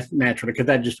realistic. I mean, that's natural because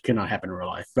that just cannot happen in real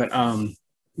life. But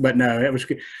no, it was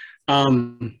good.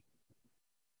 And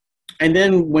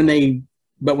then when they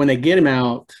get him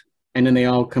out, and then they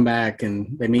all come back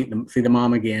and they see the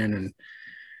mom again, and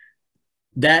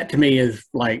that to me is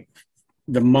like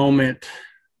the moment.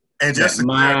 And just to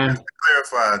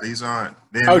clarify, these aren't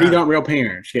real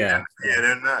parents. Yeah. Yeah,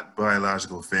 they're not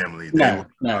biological family. No.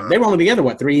 They were only together,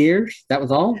 3 years? That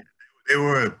was all? They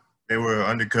were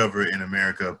undercover in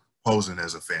America posing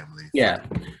as a family. Yeah.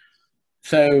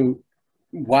 So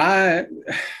why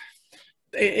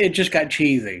it just got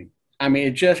cheesy. I mean,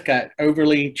 it just got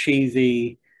overly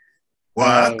cheesy. Well,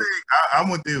 I think I'm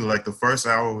with you. Like, the first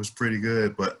hour was pretty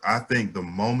good, but I think the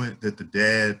moment that the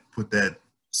dad put that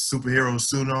superhero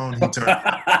suit on, he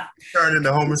turned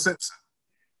into Homer Simpson.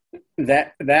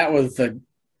 That was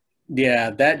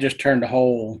that just turned the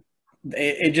whole.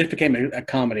 It just became a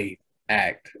comedy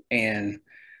act, and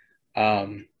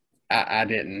I I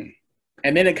didn't.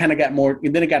 And then it kind of got more.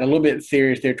 Then it got a little bit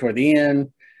serious there toward the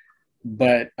end.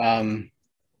 But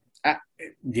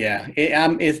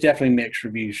it's definitely mixed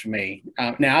reviews for me.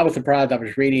 Now I was surprised. I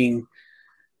was reading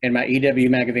in my EW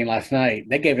magazine last night.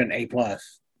 They gave it an A+.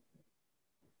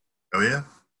 Oh yeah.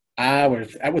 I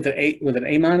was an A, was it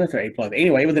A- or A+?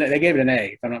 Anyway, they gave it an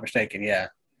A, if I'm not mistaken. Yeah.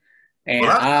 And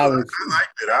well, I liked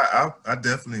it. I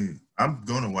definitely, I'm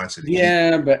going to watch it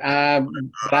again. Yeah, but I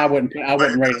wouldn't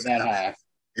rate it that high.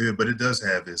 Yeah, but it does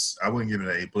have this. I wouldn't give it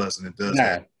an A+, and it does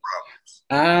have problems.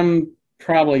 I'm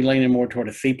probably leaning more toward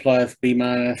a C+, B-.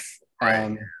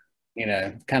 Right. You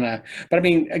know, kind of. But I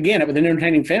mean, again, it was an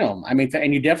entertaining film. I mean,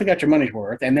 and you definitely got your money's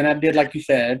worth. And then I did, like you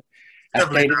said, I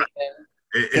stayed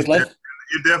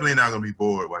you're definitely not going to be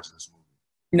bored watching this movie.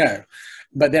 No,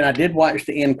 but then I did watch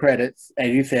the end credits, as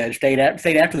you said. Stayed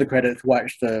after the credits,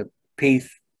 watched the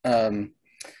piece, the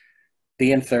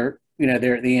insert. You know,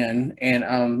 there at the end,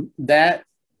 and that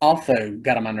also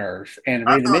got on my nerves. And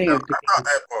I thought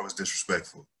that part was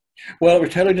disrespectful. Well, it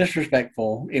was totally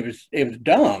disrespectful. It was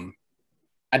dumb.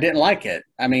 I didn't like it.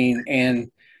 I mean, and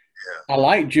I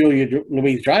like Julia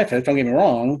Louis-Dreyfus, don't get me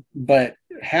wrong, but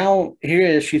here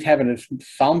is she's having a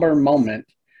somber moment,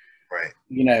 right?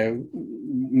 You know,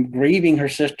 grieving her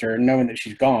sister, knowing that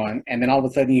she's gone, and then all of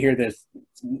a sudden you hear this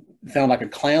sound like a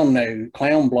clown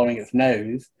blowing its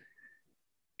nose,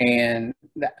 and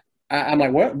I'm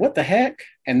like, what the heck?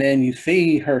 And then you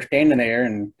see her standing there,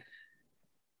 and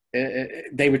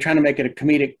they were trying to make it a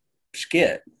comedic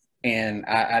skit, and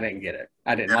I didn't get it.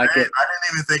 I didn't like it. I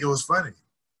didn't even think it was funny.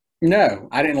 No,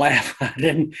 I didn't laugh. I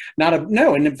didn't.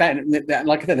 No, and in fact,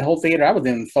 like I said, the whole theater I was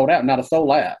in sold out. Not a soul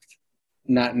laughed.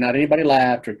 Not anybody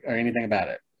laughed or anything about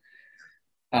it.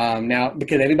 Now,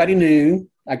 because everybody knew,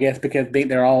 I guess, because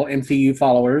they're all MCU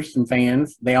followers and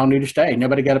fans, they all knew to stay.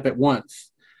 Nobody got up at once.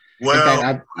 Well,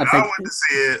 fact, when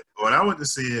I went to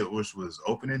see it, which was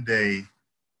opening day,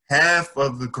 half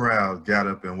of the crowd got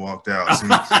up and walked out.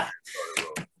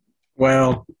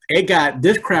 Well,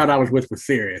 this crowd I was with was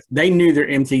serious. They knew their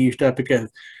MCU stuff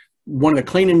because one of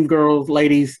the cleaning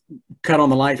ladies cut on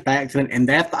the lights by accident, and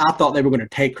I thought they were going to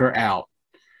take her out.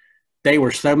 They were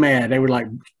so mad. They were like,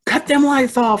 cut them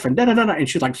lights off, and da-da-da-da. And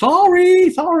she's like, sorry,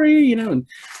 you know. And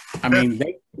I mean,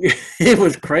 it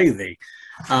was crazy.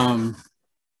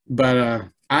 But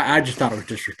I just thought it was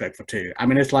disrespectful too. I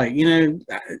mean, it's like, you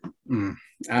know,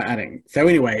 I didn't. So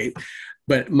anyway,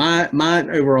 but my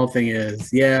overall thing is,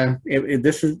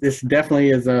 this definitely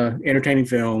is a entertaining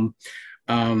film.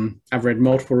 I've read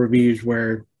multiple reviews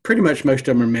where pretty much most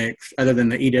of them are mixed, other than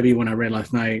the EW one I read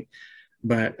last night.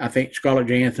 But I think Scarlett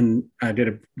Johansson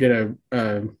did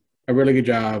a really good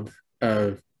job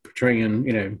of portraying,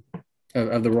 you know,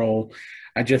 of the role.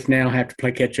 I just now have to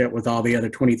play catch up with all the other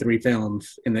 23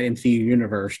 films in the MCU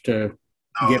universe to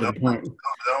get to the point.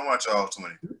 Don't watch all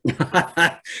 20.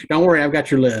 Don't worry, I've got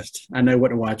your list. I know what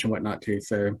to watch and what not to.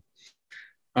 So,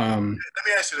 let me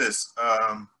ask you this.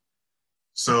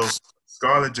 So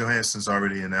Scarlett Johansson's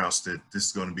already announced that this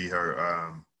is going to be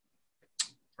her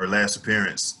last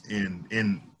appearance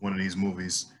in one of these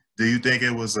movies. Do you think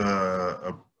it was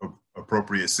a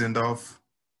appropriate send-off?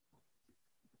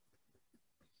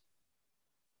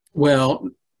 Well,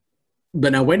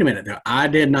 but now wait a minute though. I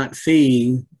did not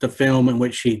see the film in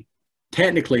which she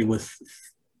technically was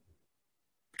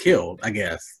killed, I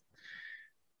guess.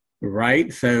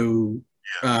 Right? So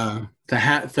I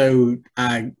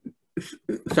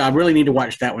really need to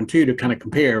watch that one too to kind of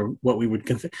compare what we would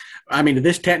consider. I mean, is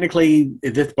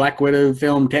this Black Widow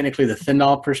film technically the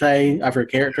send-off per se of her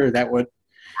character? Is that what?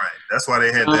 Right. That's why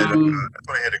they had that. That's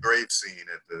why they had the grave scene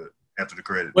after the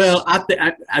credits. Well, I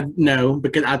no,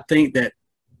 because I think that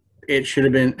it should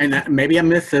have been, and maybe I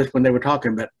missed this when they were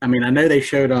talking, but I mean, I know they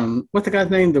showed what's the guy's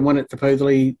name? The one that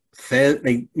supposedly said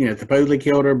they, you know, supposedly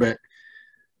killed her, but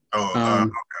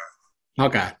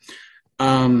okay.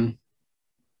 I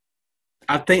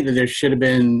think that there should have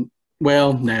been.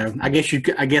 Well, no,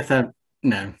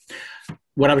 no.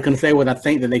 What I was going to say was I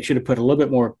think that they should have put a little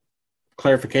bit more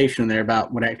clarification there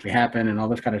about what actually happened and all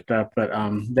this kind of stuff. But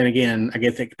then again, I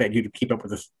guess they expect you to keep up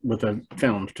with the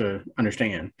films to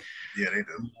understand. Yeah, they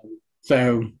do.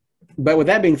 So, but with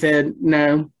that being said,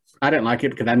 no, I didn't like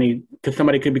it because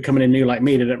somebody could be coming in new like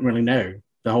me that didn't really know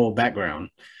the whole background.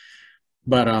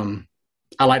 But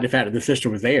I like the fact that the sister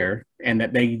was there and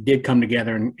that they did come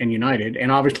together and united.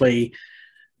 And obviously,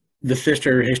 the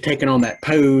sister has taken on that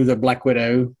pose of Black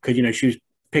Widow because, you know, she was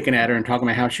picking at her and talking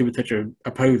about how she was such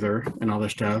a poser and all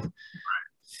this stuff.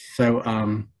 So,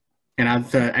 and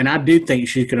I do think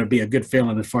she's going to be a good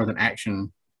villain as far as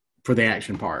for the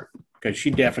action part, because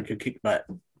she definitely could kick butt.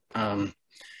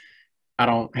 I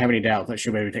don't have any doubt that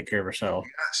she'll be able to take care of herself.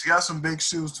 She got some big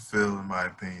shoes to fill, in my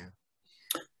opinion.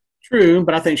 True,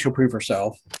 but I think she'll prove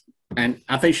herself, and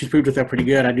I think she's proved herself pretty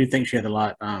good. I do think she has a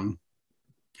lot,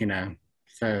 you know.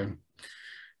 So,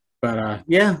 but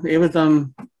yeah, it was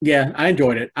yeah, I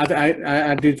enjoyed it.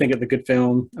 I do think it's a good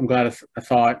film. I'm glad I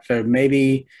saw it. So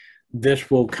maybe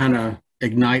this will kind of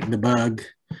ignite the bug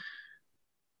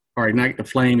or ignite the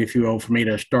flame, if you will, for me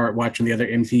to start watching the other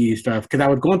MCU stuff. Because I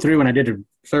was going through and I did a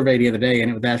survey the other day,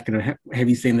 and it was asking, "Have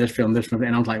you seen this film, this film?"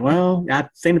 And I was like, "Well, I've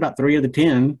seen about 3 of the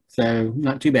 10, so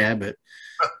not too bad, but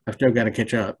I've still got to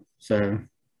catch up." So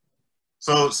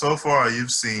far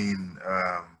you've seen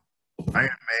Iron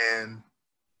Man,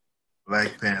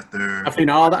 Black Panther. I've seen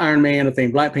all the Iron Man. I've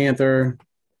seen Black Panther,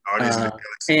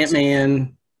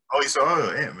 Ant-Man. Oh, you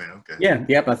saw Ant-Man? Okay. Yeah,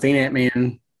 yep. I've seen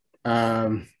Ant-Man.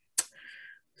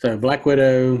 So Black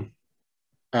Widow,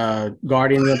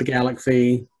 Guardians of the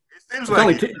Galaxy.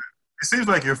 It seems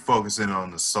like you're focusing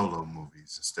on the solo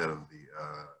movies instead of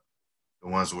the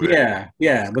ones where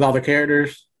with all the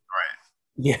characters. Right.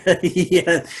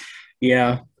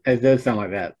 Yeah. It does sound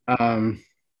like that.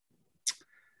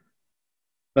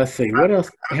 Let's see. What else?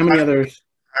 How many others?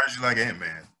 How did you like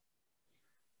Ant-Man?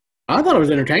 I thought it was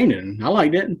entertaining. I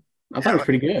liked it. I thought it was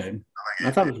pretty good.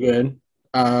 I thought it was good.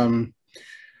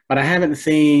 But I haven't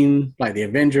seen like the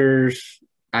Avengers.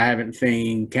 I haven't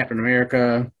seen Captain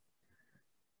America.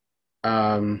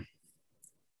 Yeah,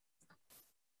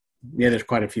 there's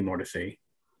quite a few more to see.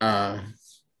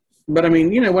 But I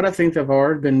mean, you know, what I've seen so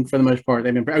far has been, for the most part,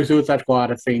 they've been Suicide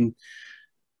Squad. I've seen.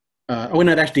 Oh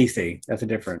no, that's DC. That's a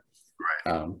different.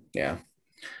 Right. Yeah.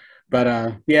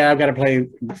 But yeah, I've got to play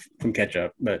some catch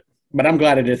up. But I'm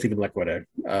glad I did see the Black Widow.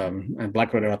 And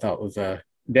Black Widow, I thought was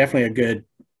definitely a good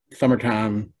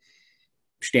summertime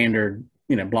standard,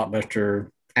 you know,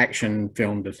 blockbuster action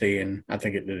film to see, and I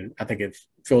think it's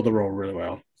filled the role really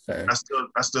well. So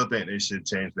I still think they should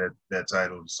change that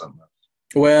title to something else.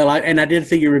 Well, I did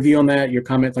see your review on that, your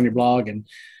comments on your blog, and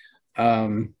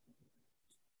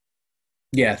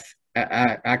yes,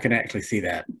 I can actually see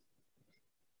that.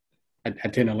 I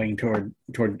tend to lean toward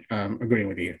agreeing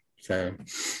with you. So,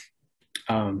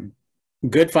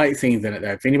 good fight scenes in it,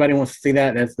 though. If anybody wants to see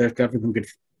that, there's definitely some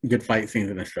good fight scenes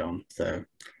in this film. So,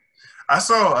 I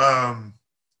saw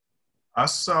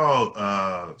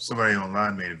somebody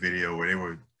online made a video where they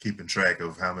were keeping track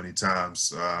of how many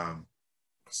times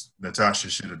Natasha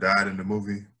should have died in the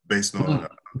movie based on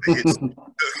the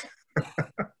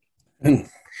hits.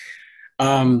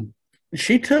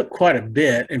 She took quite a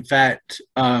bit. In fact,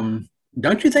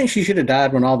 don't you think she should have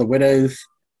died when all the widows,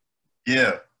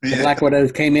 the Black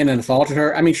Widows, came in and assaulted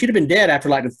her? I mean, she'd have been dead after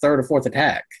like the 3rd or 4th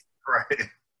attack. Right.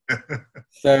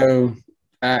 So,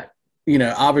 you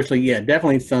know, obviously, yeah,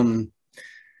 definitely some.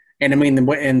 And I mean,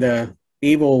 the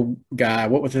evil guy,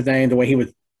 what was his name? The way he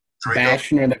was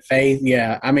bashing her in the face.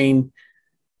 Yeah, I mean,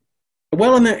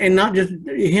 well, and not just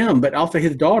him, but also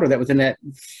his daughter that was in that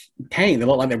tank that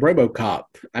looked like the RoboCop.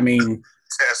 I mean,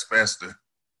 Taskmaster.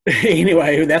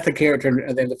 Anyway, that's a character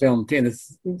in the film in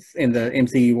the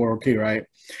MCU world too, right?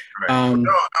 Right.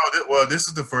 Well, this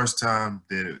is the first time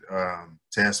that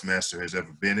Taskmaster has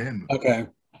ever been in. Okay.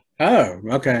 Oh,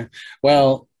 okay.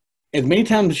 Well, as many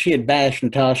times as she had bashed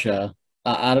Natasha,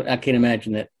 I can't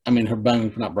imagine that. I mean, her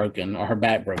bones were not broken, or her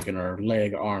back broken, or her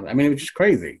leg, or arm. I mean, it was just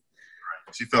crazy.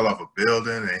 Right. She fell off a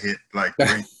building and hit like 3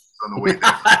 on the way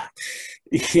down.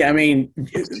 Yeah, I mean,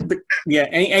 yeah,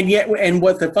 and yet, and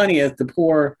what's the funny is the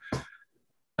poor,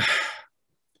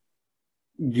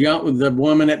 the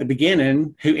woman at the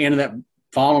beginning who ended up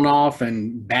falling off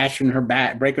and bashing her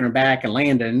back, breaking her back, and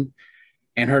landing,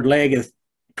 and her leg is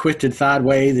twisted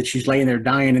sideways, and she's laying there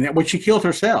dying, and when she kills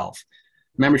herself.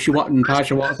 Remember,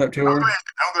 Natasha walks up to her. I'm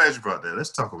glad you brought that.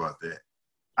 Let's talk about that.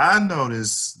 I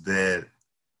noticed that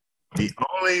the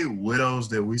only widows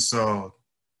that we saw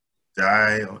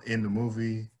die in the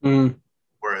movie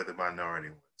were the minority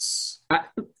ones.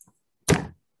 You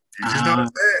just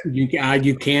noticed that?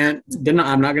 You can't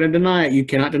deny. I'm not going to deny it. You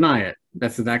cannot deny it.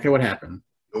 That's exactly what happened.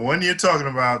 The one you're talking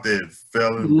about that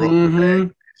fell and broke her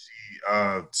neck,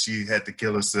 she had to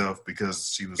kill herself because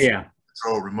she was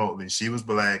controlled remotely. She was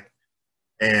Black.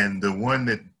 And the one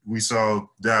that we saw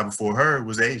die before her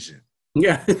was Asian.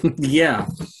 Yeah. Yeah.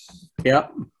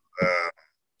 Yep.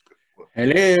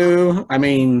 Hello. I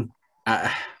mean,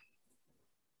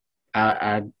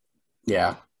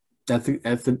 yeah, that's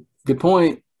a good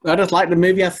point. I just like the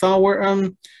movie I saw where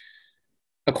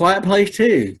A Quiet Place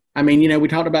too. I mean, you know, we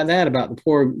talked about that, about the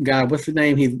poor guy. What's his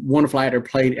name? He's a wonderful actor.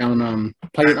 Played in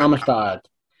Amistad.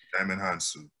 Diamond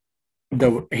Hansu.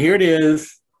 Here it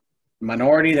is.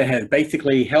 minority that has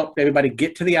basically helped everybody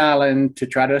get to the island to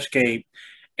try to escape.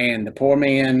 And the poor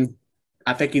man,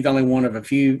 I think he's only one of a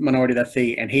few minorities I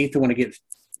see, and he's the one that gets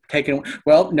taken.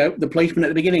 Well, no, the policeman at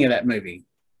the beginning of that movie.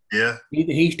 Yeah.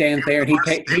 He stands there and he was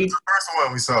the first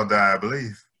one we saw die, I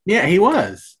believe. Yeah, he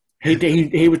was.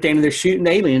 He was standing there shooting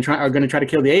the alien, going to try to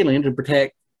kill the alien to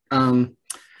protect the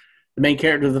main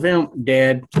character of the film,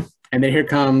 dead. And then here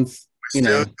comes,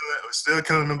 we're still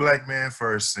killing the black man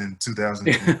first in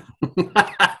 2002. And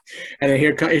then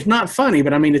here comes, it's not funny,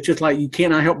 but I mean, it's just like you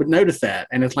cannot help but notice that.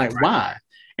 And it's like, why?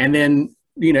 And then,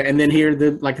 and then here,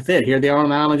 like I said, here they are on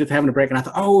the island just having a break. And I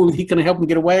thought, oh, he's going to help him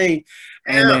get away.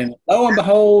 And then, lo and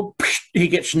behold, he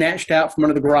gets snatched out from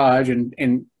under the garage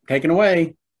and taken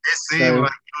away. It seemed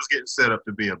like he was getting set up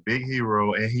to be a big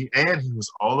hero, and he was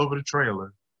all over the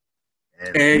trailer.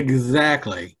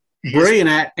 Exactly. Brilliant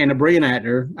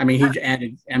actor. I mean, he's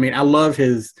added. I mean, I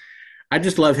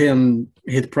just love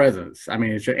his presence. I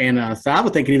mean, so I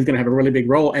was thinking he was going to have a really big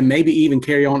role, and maybe even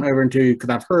carry on over into, because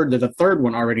I've heard there's a third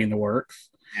one already in the works.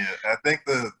 Yeah, I think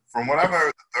from what I've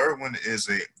heard, the third one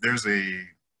there's a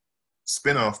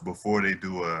spinoff before they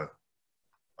do a.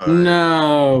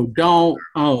 No, don't.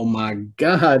 Oh my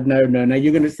God, no.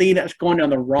 You're going to see that's going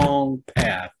down the wrong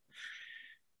path.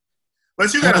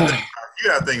 But you gotta think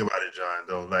about it, John.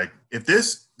 Though, like if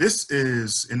this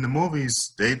is in the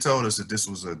movies, they told us that this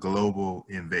was a global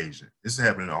invasion. This is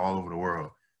happening all over the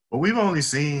world, but we've only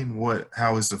seen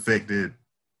how it's affected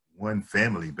one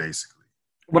family, basically.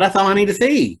 Well, that's all I need to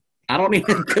see. I don't need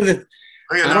to.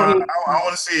 I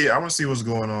want to see what's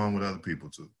going on with other people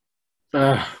too.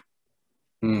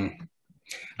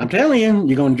 I'm telling you,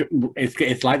 you're going.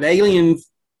 It's like the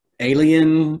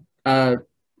Alien.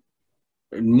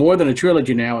 More than a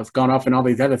trilogy now. It's gone off and all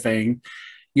these other things.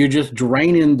 You're just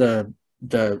draining the.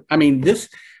 I mean, this,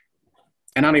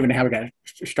 and I don't even know how we got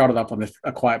started off on this.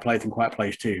 A Quiet Place and Quiet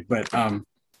Place 2, but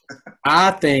I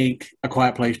think A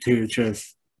Quiet Place 2 is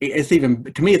just. It's even,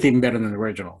 to me, it's even better than the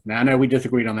original. Now I know we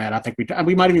disagreed on that. I think we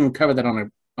might have even covered that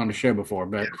on the show before,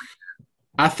 but.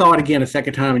 I saw it again a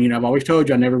second time, and I've always told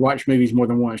you I never watch movies more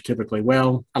than once. Typically,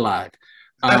 well, I lied.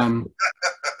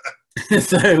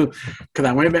 So, because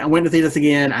I went to see this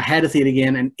again, I had to see it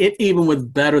again, and it even was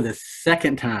better the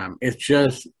second time. It's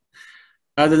just,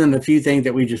 other than the few things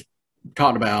that we just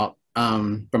talked about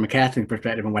from a casting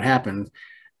perspective and what happens,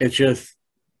 it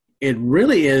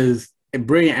really is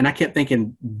brilliant. And I kept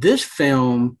thinking, this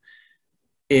film.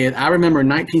 I remember in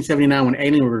 1979 when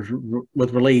Alien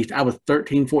was released, I was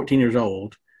 13, 14 years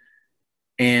old.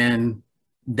 And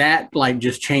that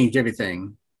just changed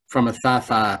everything from a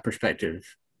sci-fi perspective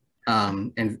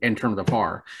in terms of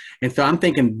horror. And so I'm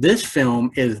thinking this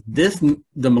film is the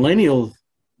millennials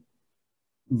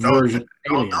version of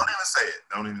Alien.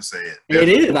 Don't even say it. It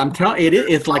is. I'm telling it is.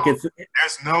 It's like it's.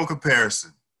 There's no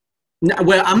comparison. No,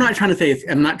 well, I'm not trying to say it's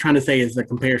a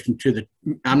comparison to the.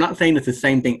 I'm not saying it's the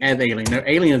same thing as Alien. No,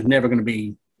 Alien is never going to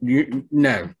be.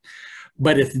 No,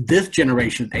 but it's this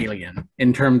generation's Alien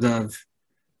in terms of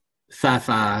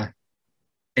sci-fi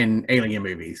and Alien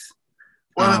movies.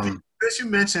 Well, as you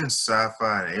mentioned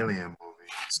sci-fi and Alien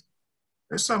movies,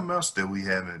 there's something else that we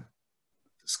haven't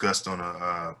discussed on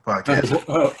a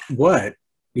podcast. What?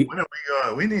 We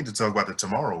need to talk about the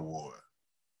Tomorrow War.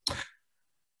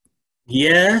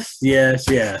 Yes.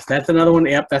 That's another one.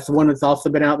 Yep, that's the one that's also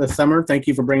been out this summer. Thank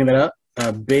you for bringing that up.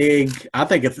 I think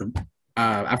it's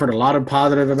I've heard a lot of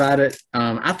positive about it.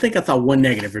 I think I saw one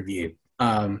negative review.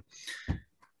 And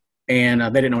they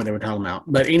didn't know what they were talking about.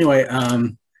 But anyway,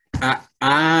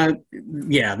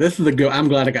 this is a good. I'm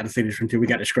glad I got to see this one too. We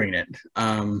got to screen it.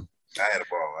 I had a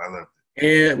ball. I loved it.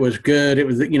 It was good. It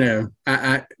was, and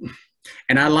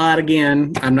I lied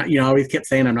again. I'm not, I always kept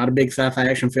saying I'm not a big sci-fi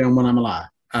action film when I'm a lie.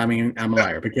 I mean, I'm a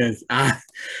liar because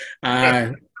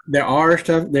there are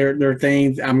stuff, there are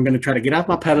things I'm going to try to get off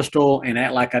my pedestal and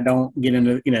act like I don't get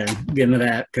into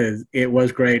that because it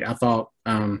was great. I thought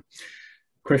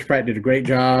Chris Pratt did a great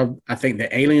job. I think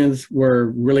the aliens were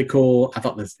really cool. I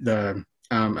thought the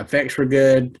effects were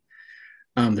good.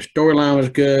 The storyline was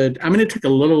good. I mean,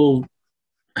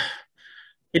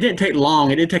 it didn't take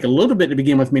long. It did take a little bit to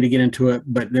begin with me to get into it,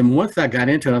 but then once I got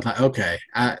into it, I was like, okay,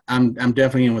 I'm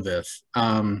definitely in with this. They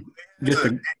had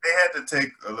to take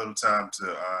a little time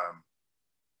to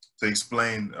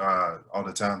explain all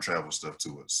the time travel stuff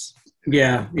to us.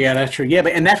 Yeah, that's true. Yeah,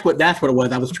 and that's what it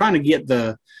was. I was trying to get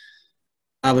to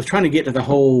the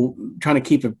whole, trying to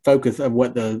keep the focus of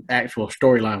what the actual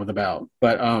storyline was about.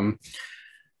 But now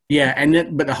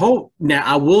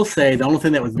I will say the only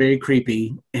thing that was very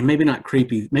creepy, and maybe not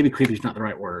creepy, maybe creepy is not the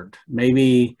right word,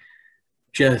 maybe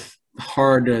just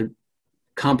hard to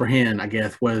comprehend, I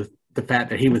guess, was the fact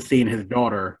that he was seeing his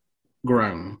daughter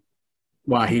grown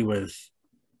while he was,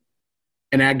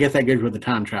 and I guess that goes with the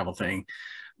time travel thing,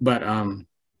 but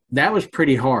that was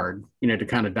pretty hard, to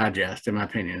kind of digest, in my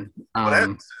opinion. Well,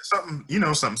 that's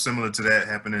something similar to that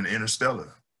happened in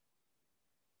Interstellar.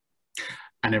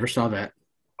 I never saw that.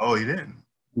 Oh, you didn't?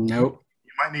 Nope.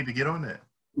 You might need to get on that.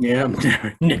 Yeah,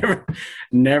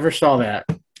 never saw that.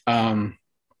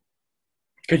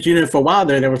 Because for a while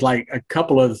there was like a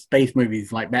couple of space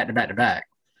movies like back to back to back.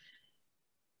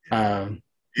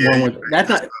 That's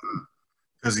not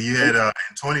because you had in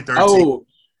 2013. Oh,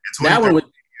 that one was.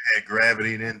 You had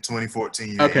Gravity, and then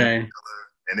 2014. Okay.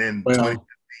 And then 2015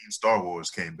 Star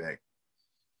Wars came back.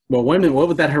 Well, wait a minute. What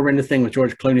was that horrendous thing with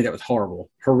George Clooney that was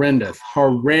horrible? Horrendous.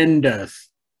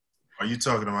 Are you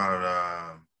talking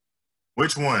about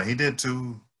which one? He did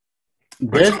two.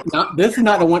 This is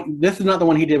not the one. This is not the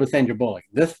one he did with Sandra Bullock.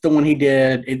 This is the one he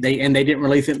did. They didn't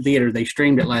release it in theaters. They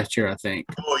streamed it last year, I think.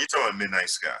 Oh, you're talking about Midnight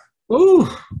Sky. Ooh,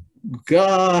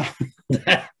 God.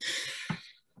 That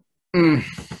movie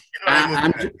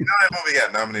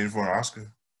got nominated for an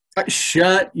Oscar.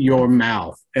 Shut your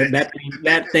mouth. That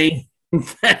thing.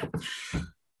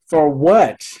 For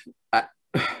what?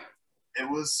 It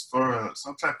was for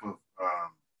some type of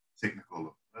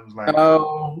technical. It was like,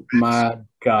 oh my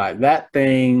God, that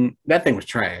thing was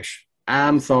trash.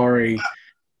 I'm sorry.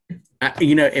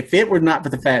 If it were not for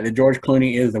the fact that George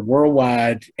Clooney is a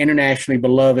worldwide, internationally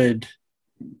beloved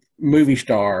movie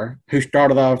star who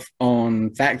started off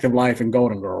on Facts of Life and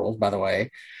Golden Girls, by the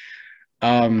way,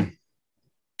 and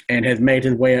has made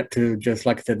his way up to, just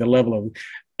like I said, the level of.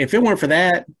 If it weren't for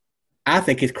that, I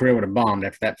think his career would have bombed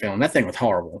after that film. That thing was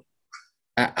horrible.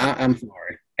 I'm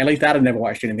sorry. At least I'd have never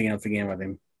watched anything else again with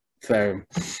him. So,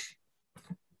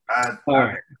 I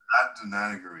right. do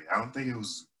not agree. I don't think it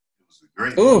was a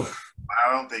great movie. Movie.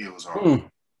 I don't think it was horrible.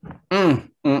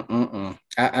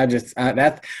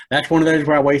 That's one of those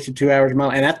where I wasted 2 hours of my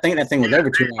life, and I think that thing was over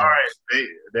 2 hours. All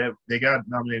right, they got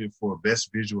nominated for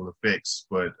Best Visual Effects,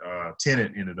 but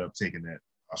Tenet ended up taking that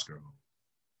Oscar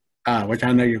home. Which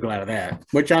I know you're glad of that.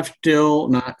 Which I've still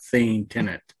not seen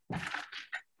Tenet.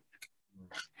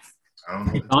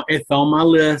 It's on my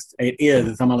list.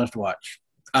 It's on my list to watch.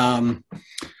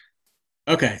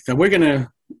 Okay, so we got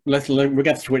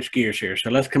to switch gears here. So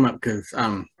let's come up because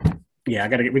we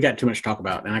got too much to talk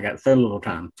about, and I got so little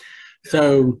time.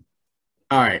 So,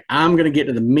 all right, I'm gonna get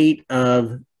to the meat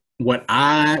of what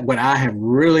I have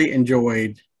really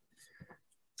enjoyed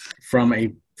from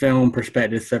a film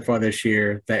perspective so far this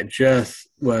year. That just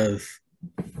was,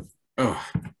 oh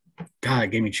God,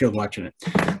 it gave me chills watching it.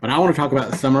 But I want to talk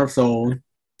about The Summer of Soul. You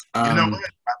know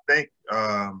what?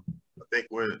 I think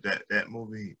we're that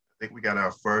movie. I think we got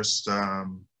our first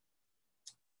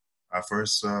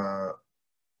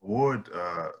award,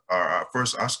 our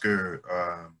first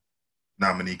Oscar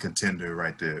nominee contender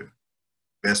right there,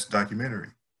 Best Documentary.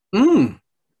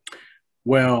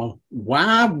 Well,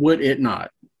 why would it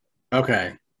not?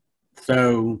 Okay,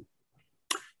 so.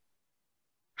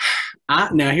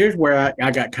 Now here's where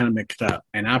I got kind of mixed up,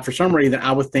 and for some reason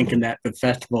I was thinking that the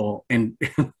festival, and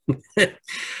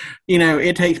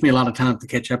it takes me a lot of time to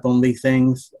catch up on these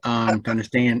things to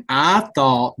understand. I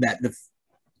thought that the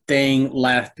thing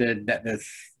lasted, that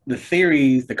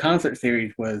the concert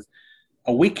series was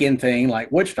a weekend thing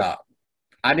like Woodstock.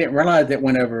 I didn't realize it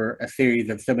went over a series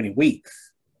of so many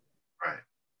weeks. Right.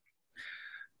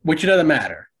 Which it doesn't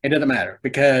matter. It doesn't matter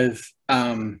because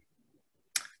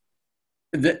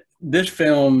this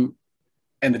film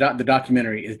and the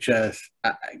documentary is just,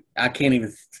 I can't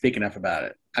even speak enough about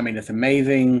it. I mean, it's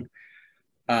amazing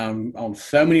on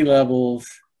so many levels.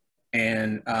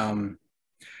 And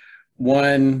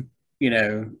one,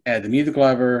 as a music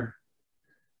lover,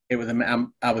 it was,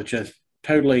 I was just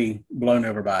totally blown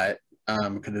over by it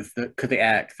because the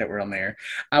acts that were on there.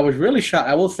 I was really shocked.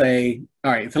 I will say,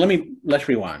 all right, so let's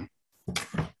rewind.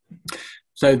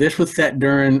 So this was set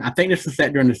during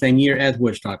the same year as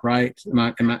Woodstock, right? Am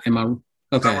I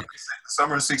okay?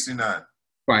 Summer of '69.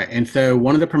 Right, and so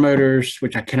one of the promoters,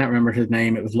 which I cannot remember his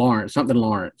name, it was Lawrence,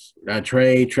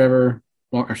 Trevor,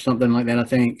 or something like that, I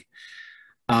think.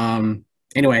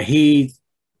 Anyway, he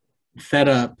set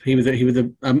up. He was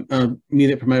a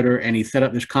music promoter, and he set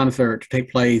up this concert to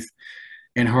take place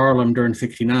in Harlem during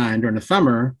 '69 during the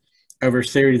summer over a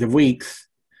series of weeks,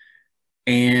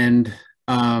 and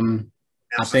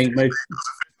I think it was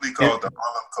officially called the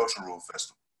Harlem Cultural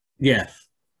Festival. Yes,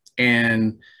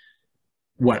 and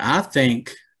what I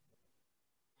think,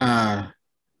 and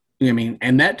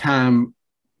that time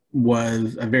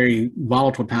was a very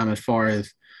volatile time as far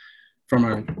as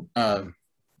from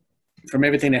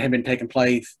everything that had been taking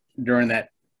place during that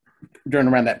during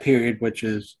around that period, which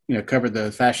is, covered the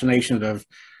assassinations of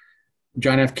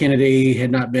John F. Kennedy,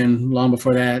 had not been long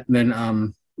before that. And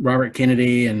then Robert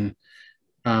Kennedy, and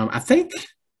I think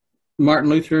Martin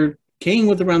Luther King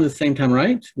was around the same time,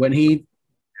 right? When he,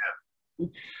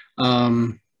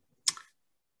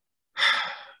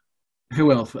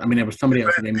 who else? I mean, there was somebody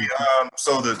else.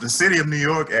 So the city of New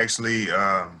York actually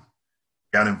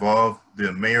got involved.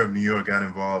 The mayor of New York got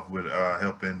involved with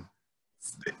helping.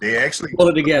 They actually pulled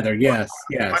it together. Yes.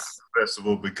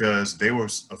 Festival because they were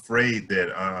afraid that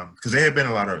because there had been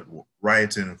a lot of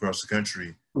rioting across the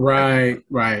country. Right.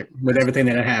 With everything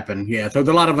that had happened. Yeah. So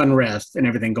there's a lot of unrest and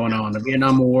everything going on. The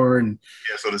Vietnam War and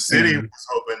so the city was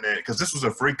hoping that because this was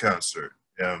a free concert.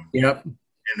 Yep.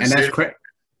 And that's crazy.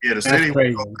 Yeah, the city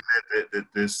was hoping that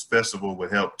this festival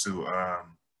would help to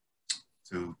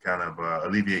kind of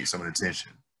alleviate some of the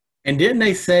tension. And didn't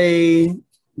they say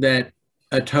that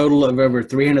a total of over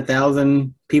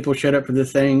 300,000 people showed up for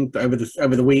this thing over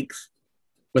the weeks?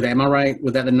 Am I right?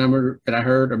 Was that the number that I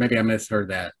heard, or maybe I misheard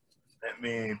that? Let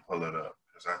me pull it up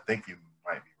because I think you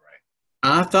might be right.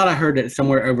 I thought I heard that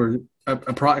somewhere over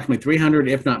approximately 300,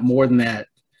 if not more than that,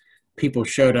 people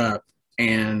showed up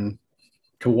and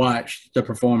to watch the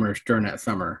performers during that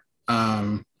summer.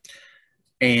 So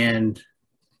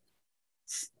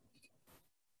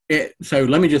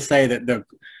let me just say that the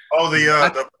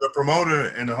promoter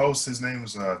and the host, his name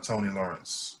was Tony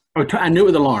Lawrence. Oh, I knew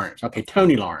it was Lawrence. Okay,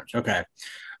 Tony Lawrence. Okay,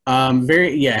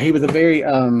 he was a very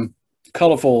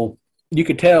colorful. You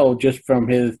could tell just from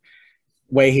his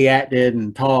way he acted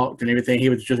and talked and everything. He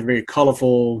was just a very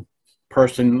colorful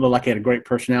person. Looked like he had a great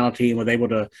personality and was able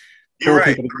to pull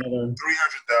people together.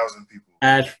 300,000 people.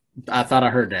 I thought I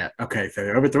heard that. Okay, so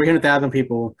over 300,000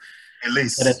 people at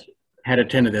least had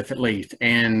attended this at least.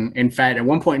 And in fact, at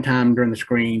one point in time during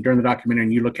the documentary,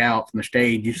 and you look out from the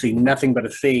stage, you see nothing but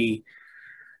a sea.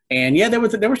 And yeah, there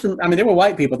were some. I mean, there were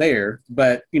white people there,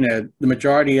 but the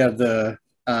majority of the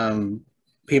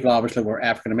people obviously were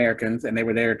African Americans, and they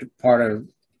were there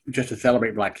just to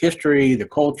celebrate Black history, the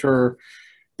culture,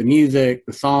 the music,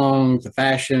 the songs, the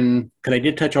fashion, because they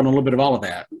did touch on a little bit of all of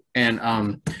that.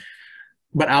 And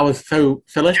but I was so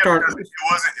let's start. It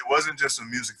wasn't just a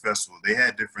music festival. They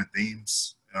had different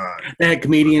themes. They had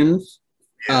comedians.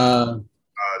 Yeah.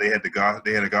 They had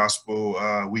a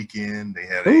gospel weekend. They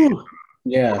had They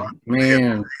had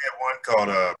one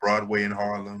called Broadway in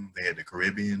Harlem. They had the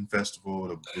Caribbean Festival,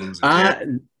 the Blues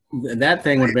and Jazz. That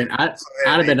thing would have been. I'd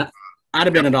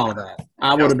have been at all of that.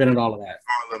 I would have been at all of that.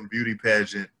 Harlem beauty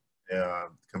pageant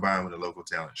combined with a local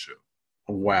talent show.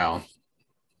 Wow.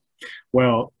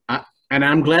 Well, and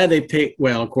I'm glad they picked.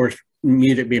 Well, of course,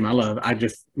 music being my love. I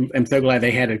just am so glad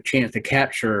they had a chance to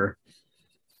capture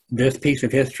this piece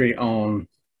of history on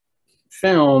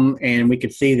film, and we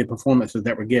could see the performances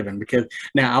that were given. Because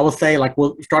now I will say,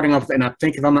 starting off, and I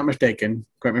think if I'm not mistaken,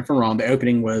 correct me if I'm wrong, the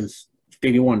opening was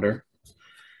Stevie Wonder.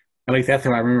 At least that's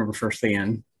how I remember first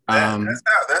seeing.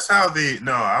 That's how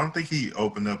no, I don't think he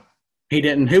opened up. He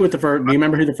didn't. Who was the first? Do you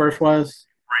remember who the first was?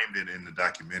 Framed it in the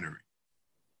documentary.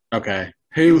 Okay.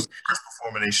 Who was the first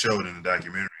performer they showed in the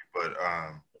documentary? But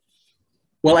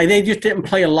well, they just didn't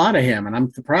play a lot of him, and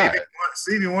I'm surprised.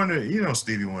 Stevie Wonder,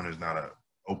 Stevie Wonder is not an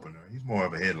opener. He's more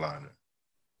of a headliner.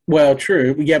 Well,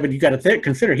 true. Yeah, but you got to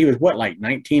consider he was what, like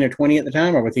 19 or 20 at the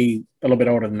time, or was he a little bit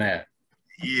older than that?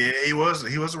 Yeah, he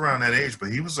was around that age,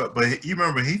 but he was. But you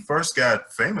remember he first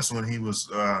got famous when he was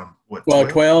what? Well,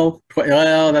 12.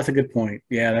 Well, that's a good point.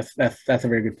 Yeah, that's a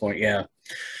very good point. Yeah.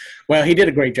 Well, he did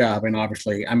a great job, and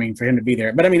obviously, I mean, for him to be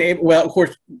there. But I mean, well, of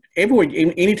course,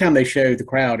 anytime they showed the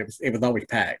crowd, it was always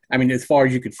packed. I mean, as far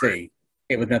as you could see,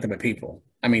 it was nothing but people.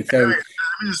 I mean, so let me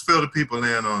just fill the people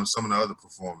in on some of the other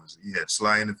performers. You had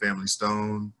Sly and the Family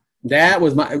Stone. That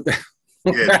was my.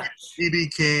 Yeah, B.B.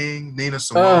 King, Nina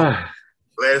Simone,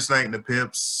 Gladys Knight and the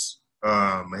Pips,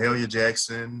 Mahalia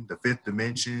Jackson, The Fifth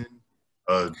Dimension,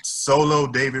 solo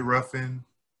David Ruffin.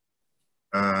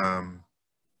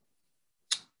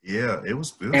 Yeah, it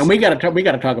was. And we got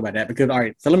to talk about that because all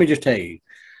right. So let me just tell you.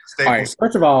 Staples. All right.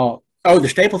 First of all, the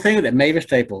Staples thing that Mavis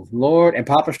Staples, Lord, and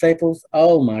Papa Staples.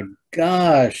 Oh my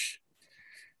gosh.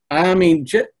 I mean,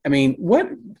 what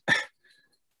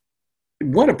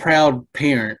a proud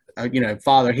parent,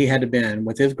 father he had to been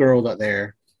with his girls up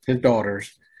there, his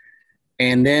daughters.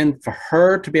 And then for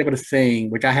her to be able to sing,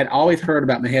 which I had always heard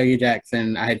about Mahalia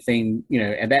Jackson, I had seen,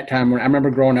 at that time when I remember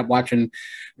growing up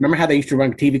remember how they used to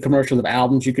run TV commercials of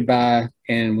albums you could buy,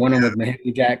 and one of them was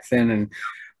Mahalia Jackson, and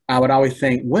I would always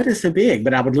think, what is so big?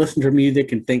 But I would listen to her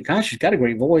music and think, gosh, she's got a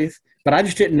great voice, but I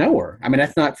just didn't know her. I mean,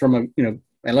 that's not from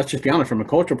and let's just be honest, from a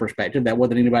cultural perspective, that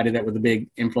wasn't anybody that was a big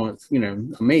influence,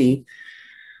 on me.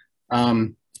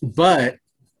 But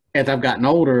as I've gotten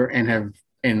older and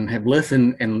have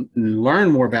listened and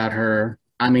learned more about her,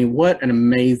 I mean, what an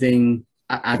amazing.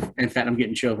 In fact, I'm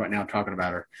getting chills right now talking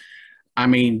about her. I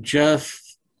mean,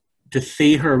 just to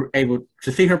see her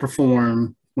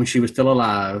perform when she was still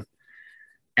alive,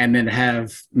 and then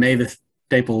have Mavis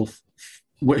Staples,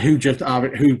 who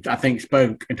I think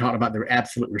spoke and talked about their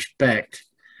absolute respect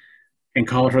and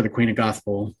called her the Queen of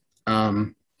Gospel.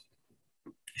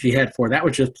 She had for that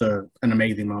was just an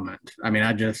amazing moment. I mean,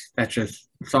 that's just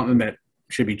something that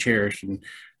should be cherished and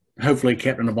hopefully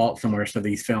kept in a vault somewhere, so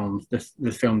this film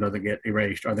doesn't get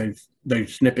erased, or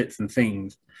those snippets and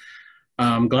scenes.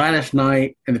 Gladys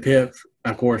Knight and the Pips,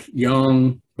 of course,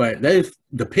 young, but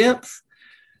the Pips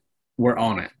were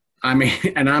on it. I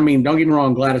mean, don't get me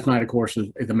wrong, Gladys Knight, of course,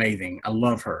 is amazing. I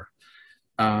love her.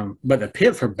 But the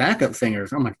Pips, her backup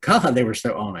singers, oh my God, they were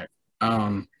so on it.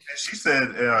 And she said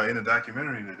in the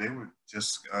documentary that they were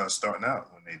just starting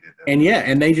out when they did that. And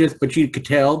yeah, but you could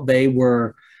tell they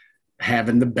were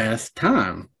having the best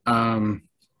time.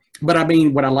 But I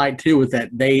mean, what I liked too was that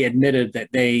they admitted that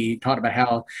they talked about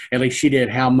how, at least she did,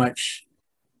 how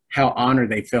honored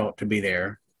they felt to be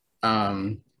there.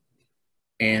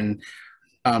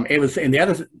 It was, and the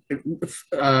other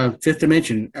Fifth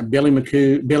Dimension,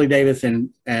 Billy Davis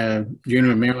and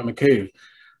Junior and Marilyn McCoo.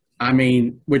 I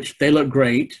mean, which they look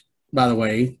great, by the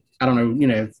way. I don't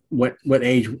know, what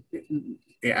age.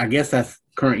 I guess that's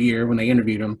current year when they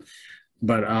interviewed them,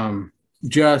 but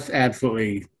just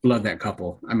absolutely love that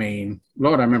couple. I mean,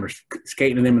 Lord, I remember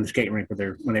skating to them in the skating rink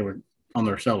when they were on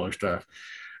their solo stuff.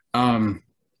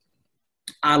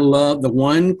 I love the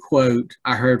one quote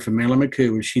I heard from Marilyn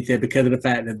McCoo, was she said because of the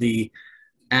fact that the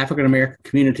African American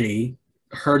community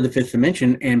heard the Fifth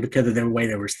Dimension and because of the way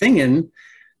they were singing,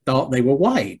 thought they were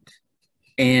white.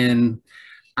 And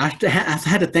I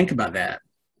had to think about that,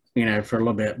 for a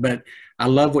little bit. But I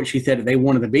love what she said, that they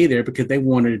wanted to be there because they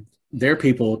wanted their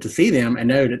people to see them and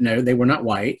know that, no, they were not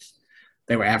white.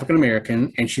 They were African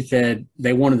American. And she said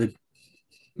they wanted to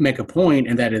make a point,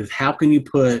 and that is, how can you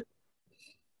put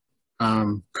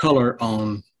color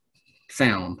on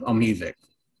sound, on music?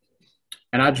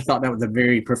 And I just thought that was a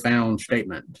very profound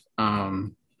statement,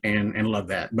 and love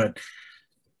that. But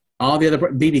all the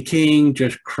other, B.B. King,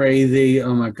 just crazy.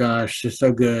 Oh my gosh, just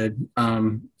so good.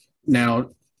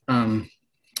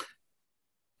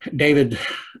 David,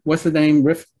 what's the name?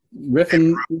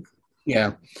 Riffin,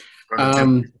 yeah.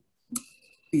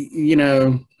 He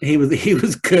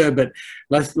was good, but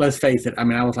let's face it. I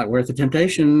mean, I was like, "Where's the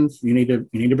Temptations? You need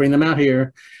to bring them out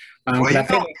here." I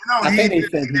think they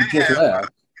said he just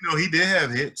left. He did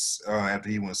have hits after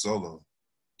he went solo.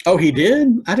 Oh, he did?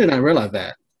 I did not realize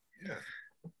that. Yeah.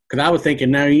 Because I was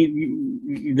thinking, no,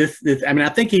 this. I mean, I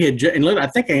think he had. And look, I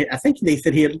think they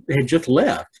said he had just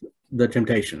left the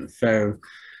Temptations. So,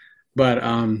 but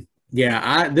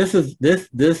yeah,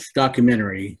 this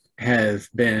documentary has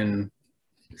been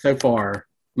so far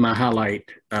my highlight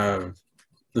of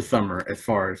the summer as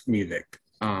far as music,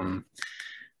 and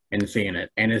seeing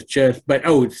it. And it's just, but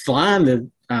Sly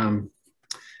and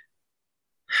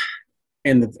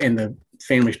the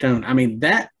Family Stone. I mean,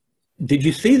 did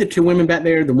you see the two women back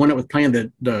there? The one that was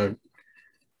playing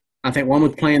I think one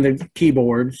was playing the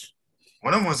keyboards.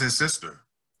 One of them was his sister.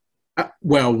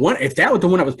 If that was the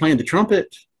one that was playing the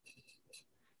trumpet,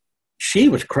 she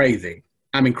was crazy.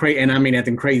 I mean, as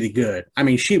in crazy good. I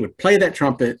mean, she would play that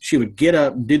trumpet. She would get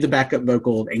up, do the backup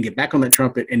vocal, and get back on that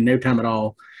trumpet in no time at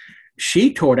all.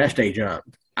 She tore that stage up.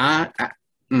 But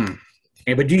do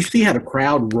you see how the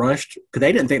crowd rushed? Because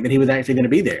they didn't think that he was actually going to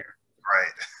be there.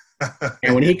 Right.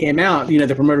 And when he came out,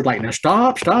 the promoter's like, "Now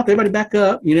stop, everybody back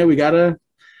up. We gotta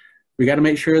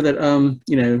make sure that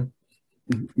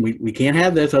we can't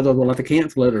have this, otherwise we'll have to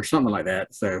cancel it or something like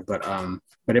that." So, but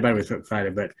everybody was so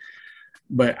excited.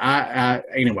 But I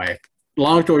anyway,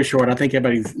 long story short, I think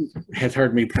everybody has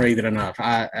heard me praise it enough.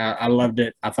 I loved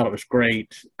it. I thought it was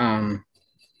great.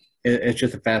 It's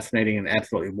just a fascinating and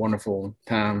absolutely wonderful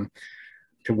time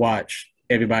to watch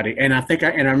everybody. And I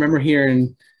remember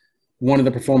hearing one of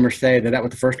the performers say that was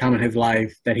the first time in his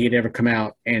life that he had ever come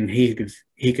out and he could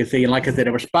see, and like I said,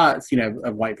 there were spots,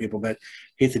 of white people, but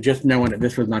he said just knowing that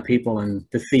this was my people and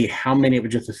to see how many, it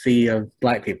was just a sea of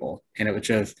black people. And it was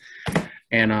just,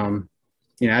 and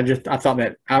I thought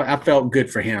that I felt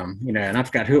good for him, and I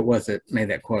forgot who it was that made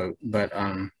that quote, but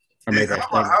how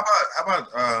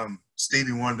about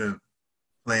Stevie Wonder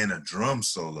playing a drum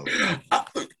solo?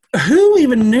 Who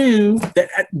even knew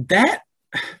that?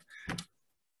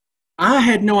 I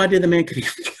had no idea the man could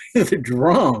even play the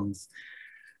drums.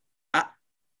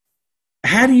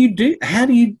 How do you?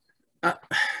 That's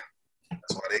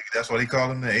why they call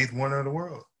him the eighth wonder of the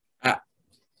world.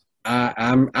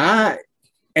 But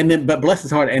bless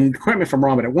his heart, and correct me if I'm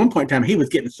wrong, but at one point in time, he was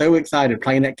getting so excited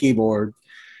playing that keyboard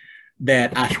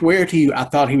that I swear to you, I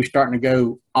thought he was starting to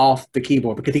go off the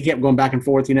keyboard because he kept going back and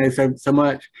forth, so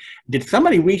much. Did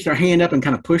somebody reach their hand up and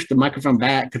kind of push the microphone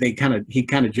back because he kind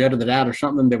of jutted it out or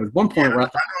something? There was one point where I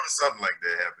noticed something like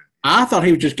that happen. I thought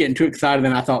he was just getting too excited,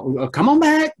 and I thought, oh, come on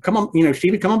back, come on,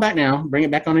 Stevie, come on back now, bring it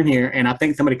back on in here. And I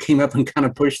think somebody came up and kind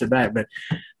of pushed it back, but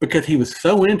because he was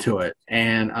so into it,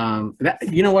 and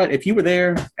you know what, if you were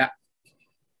there,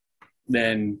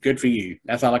 then good for you.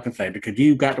 That's all I can say, because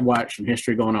you got to watch some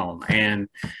history going on. And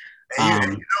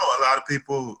a lot of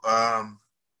people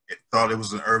thought it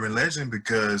was an urban legend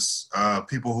because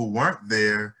people who weren't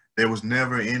there was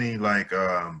never any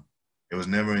there was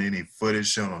never any footage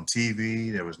shown on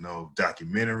TV. There was no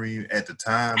documentary at the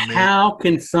time. How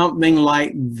can something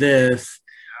like this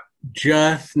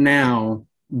just now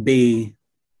be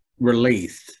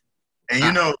released?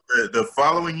 And the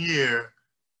following year,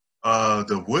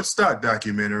 the Woodstock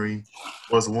documentary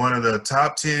was one of the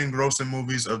top 10 grossing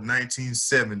movies of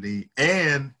 1970,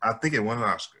 and I think it won an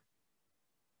Oscar.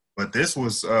 But this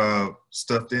was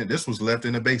stuffed in. This was left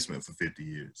in the basement for 50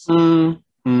 years.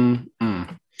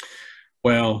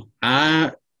 Well,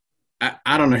 I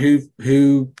don't know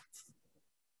who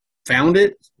found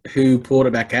it, who pulled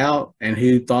it back out, and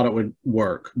who thought it would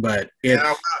work. But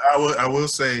I will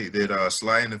say that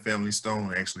Sly and the Family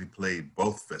Stone actually played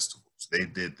both festivals. They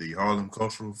did the Harlem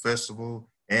Cultural Festival,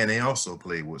 and they also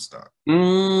played Woodstock.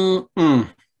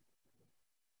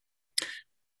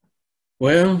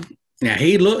 Well, now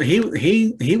he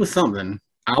was something.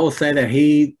 I will say that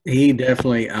he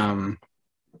definitely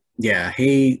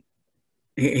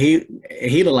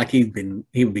he looked like he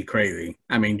would be crazy.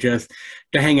 I mean, just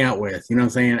to hang out with, you know what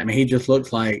I'm saying? I mean, he just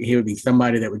looks like he would be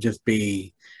somebody that would just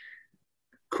be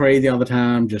crazy all the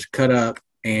time, just cut up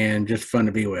and just fun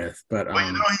to be with. But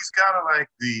he's kind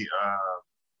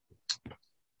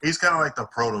of like the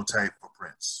prototype for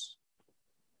Prince.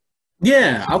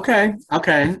 Yeah. Okay. I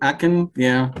can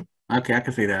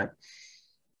see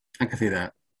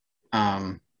that.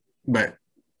 But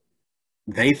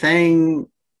they sang.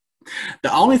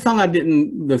 The only song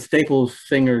the Staples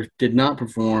singers did not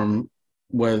perform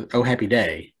was "Oh Happy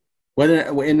Day." Wasn't it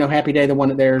in "Oh Happy Day" the one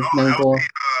that they're known for?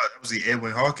 That was the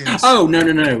Edwin Hawkins. Oh no.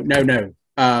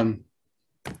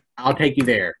 I'll Take You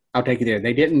There.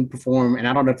 They didn't perform, and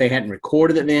I don't know if they hadn't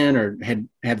recorded it then or had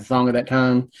the song at that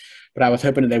time, but I was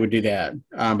hoping that they would do that.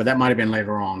 But that might have been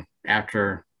later on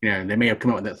after, they may have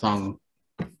come up with that song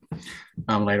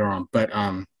later on. But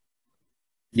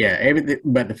everything.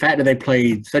 But the fact that they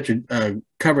played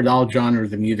covered all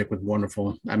genres of music was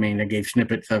wonderful. I mean, they gave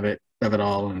snippets of it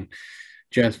all, and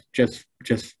just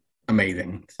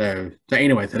amazing. So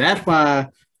anyway, that's why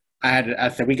I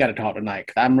said we got to talk tonight,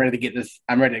 because I'm ready to get this.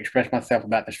 I'm ready to express myself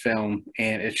about this film,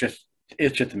 and it's just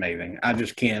amazing. I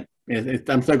just can't.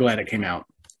 I'm so glad it came out.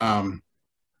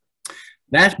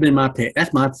 That's been my pick.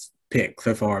 That's my pick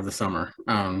so far of the summer.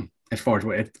 As far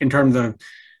as in terms of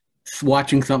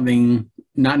watching something,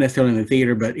 not necessarily in the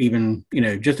theater, but even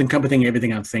just encompassing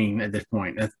everything I've seen at this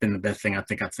point. That's been the best thing I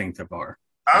think I've seen so far.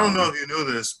 I don't know if you know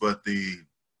this, but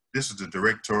this is the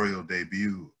directorial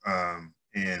debut.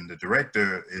 And the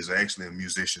director is actually a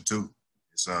musician too.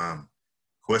 It's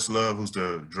Questlove, who's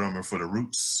the drummer for the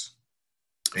Roots.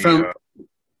 From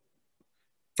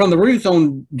the Roots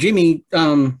on Jimmy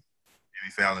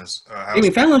Fallon's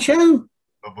Jimmy Fallon show.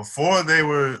 But before they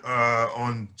were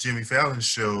on Jimmy Fallon's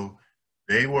show,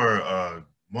 they were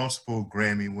multiple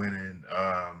Grammy-winning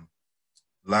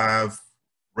live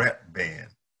rap band.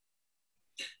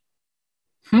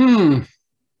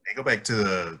 They go back to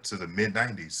the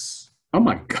mid-90s. Oh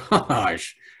my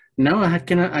gosh. No, I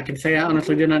can say I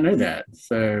honestly did not know that.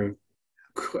 So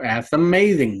that's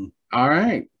amazing. All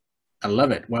right. I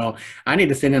love it. Well, I need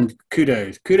to send him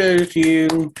kudos. Kudos to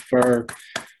you for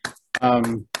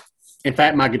in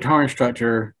fact, my guitar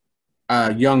instructor,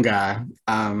 young guy,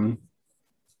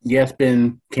 yes,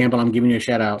 Ben Campbell, I'm giving you a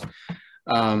shout out.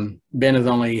 Ben is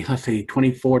only,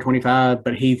 24, 25,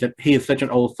 but he is such an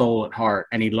old soul at heart,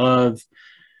 and he loves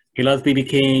B.B.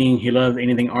 King. He loves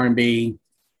anything R&B.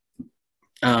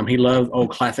 He loves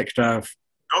old classic stuff.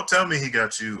 Don't tell me he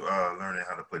got you learning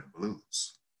how to play the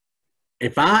blues.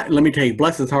 Let me tell you,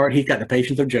 bless his heart, he's got the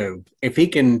patience of Job. If he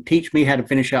can teach me how to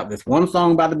finish out this one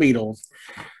song by the Beatles,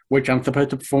 which I'm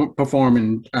supposed to perform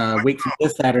in weeks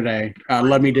this Saturday,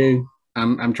 "Love Me Do."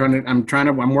 I'm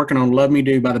working on "Love Me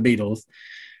Do" by the Beatles,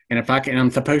 and if I can,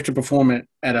 I'm supposed to perform it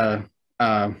at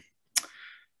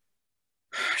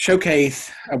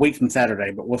showcase a week from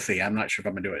Saturday, but we'll see. I'm not sure if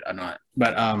I'm gonna do it or not.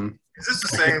 But Is this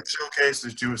the same showcase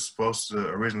that you were supposed to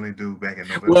originally do back in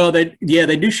November? well, they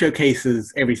do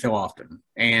showcases every so often,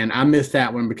 and I missed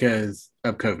that one because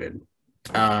of COVID.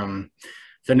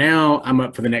 So now I'm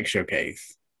up for the next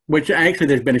showcase, which actually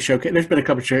there's been a showcase. There's been a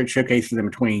couple of showcases in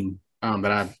between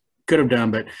that I could have done,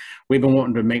 but we've been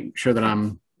wanting to make sure that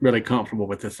I'm really comfortable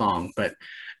with this song. But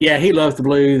yeah, he loves the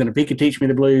blues, and if he could teach me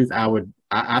the blues,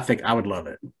 I think I would love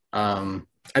it. When are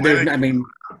you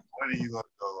going to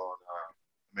go on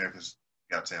America's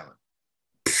Got Talent?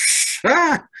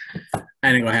 That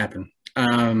ain't gonna happen.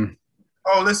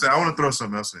 Oh, listen, I want to throw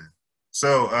something else in.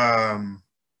 So,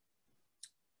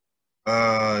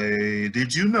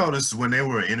 did you notice when they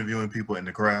were interviewing people in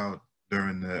the crowd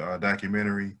during the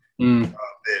documentary that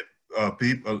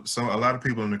a lot of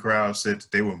people in the crowd said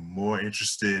that they were more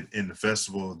interested in the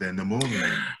festival than the moon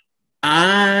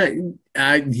landing?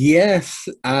 Yes,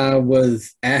 I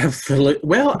was absolutely.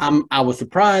 Well, I was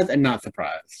surprised and not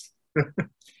surprised.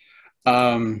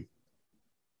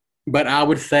 But I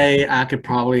would say I could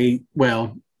probably.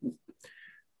 Well,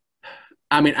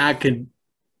 I mean, I could.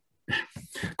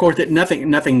 Of course, nothing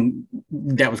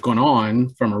that was going on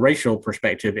from a racial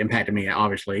perspective impacted me,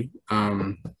 obviously.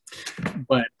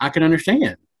 But I can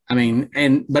understand. I mean,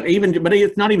 but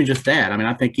it's not even just that. I mean,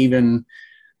 I think even.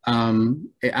 I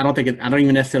don't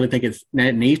even necessarily think it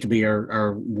needs to be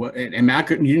or what. And I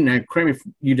couldn't. Correct me if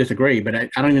you disagree, but I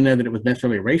don't even know that it was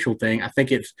necessarily a racial thing. I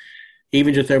think it's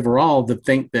even just overall to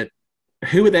think that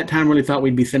who at that time really thought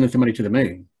we'd be sending somebody to the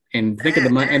moon and think of the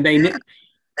money and they.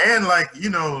 And the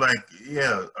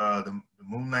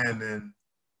moon landing,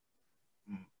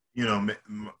 the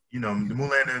moon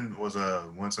landing was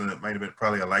once in a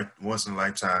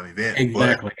lifetime event.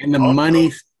 Exactly, and the money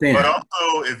spent. But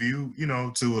also, if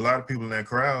to a lot of people in that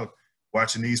crowd,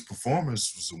 watching these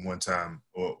performers was a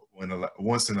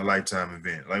once in a lifetime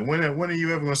event. Like when are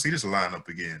you ever going to see this lineup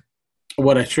again?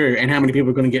 Well, that's true. And how many people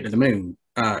are going to get to the moon?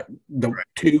 Right.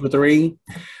 2 or 3.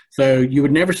 So you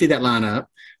would never see that lineup.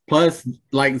 Plus,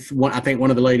 I think one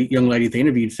of the young ladies they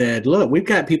interviewed said, look, we've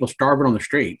got people starving on the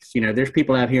streets. There's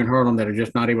people out here in Harlem that are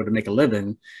just not able to make a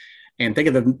living. And think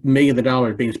of the millions of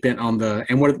dollars being spent on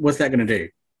and what's that going to do?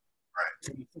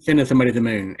 Right. Sending somebody to the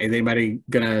moon. Is anybody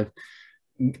going to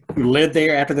live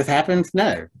there after this happens?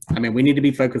 No. I mean, we need to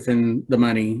be focusing the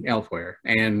money elsewhere.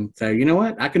 And so, you know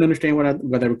what? I can understand where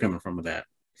they were coming from with that.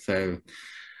 So,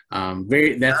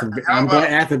 that's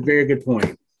a very good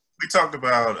point. We talked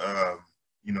about,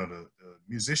 the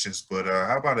musicians, but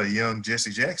how about a young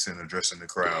Jesse Jackson addressing the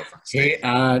crowd? He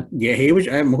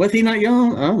was he not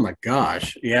young? Oh my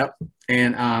gosh. Yep.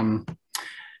 And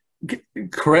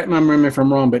correct my memory if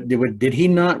I'm wrong, but did he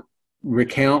not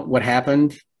recount what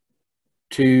happened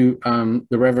to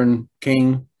the Reverend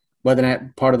King? Wasn't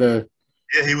that part of the?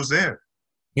 Yeah, he was there.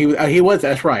 He was.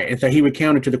 That's right. And so he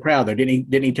recounted to the crowd, though,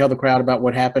 didn't he tell the crowd about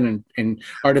what happened, and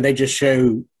or did they just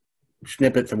show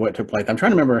snippets of what took place? I'm trying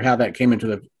to remember how that came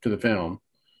into the film.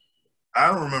 I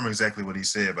don't remember exactly what he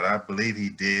said, but I believe he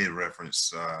did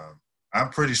reference. I'm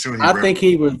pretty sure I think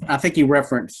he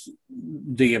referenced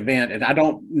the event, and I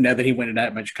don't know that he went into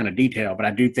that much kind of detail, but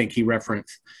I do think he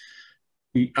referenced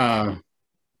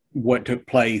what took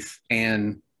place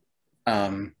and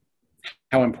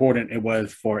how important it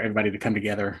was for everybody to come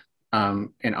together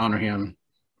and honor him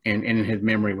and in his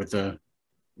memory with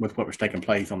what was taking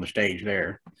place on the stage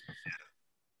there.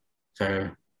 So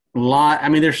a lot. I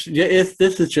mean, this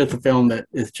is just a film that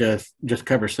is just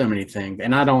covers so many things,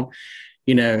 and I don't,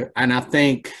 and I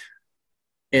think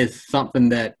it's something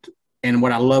that, and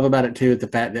what I love about it too is the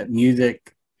fact that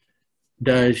music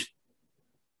does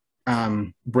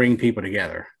bring people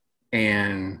together,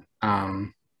 and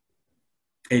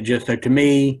it just, so to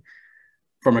me,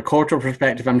 from a cultural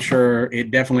perspective, I'm sure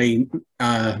it definitely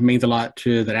means a lot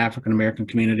to the African American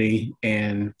community,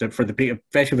 and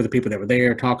especially for the people that were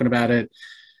there talking about it,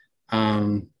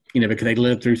 because they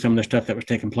lived through some of the stuff that was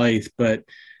taking place. But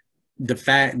the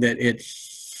fact that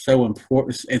it's so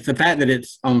important, it's the fact that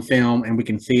it's on film and we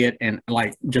can see it, and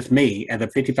like just me as a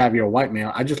 55-year-old white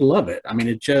male, I just love it. I mean,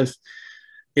 it's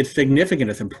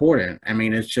significant. It's important. I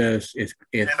mean, it's. And don't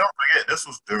forget, this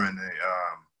was during the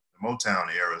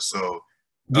Motown era, so.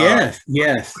 Yes.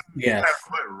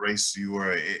 What race you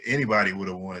were, anybody would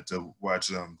have wanted to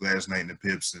watch Gladys Knight and the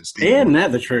Pips and Steve. Isn't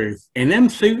that the truth? And them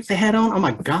suits they had on, oh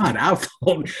my God!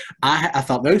 I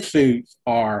thought those suits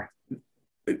are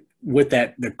with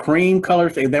the cream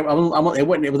colors. It was almost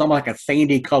like a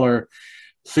sandy color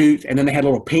suits, and then they had a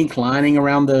little pink lining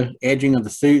around the edging of the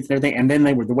suits and everything. And then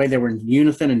the way they were in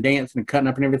unison and dancing and cutting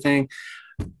up and everything.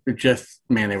 just,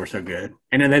 man, they were so good.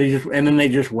 And then they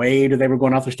just waved as they were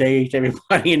going off the stage,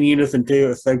 everybody in unison too. It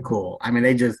was so cool. I mean,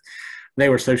 they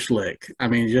were so slick. I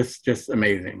mean, just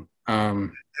amazing. Have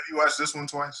you watched this one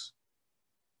twice?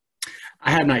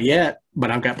 I have not yet,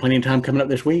 but I've got plenty of time coming up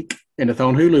this week, and it's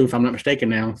on Hulu if I'm not mistaken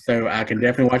now. So I can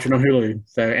definitely watch it on Hulu.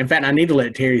 So in fact, I need to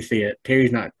let Terry see it. Terry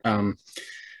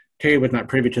was not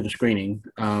privy to the screening.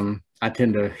 I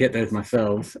tend to hit those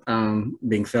myself,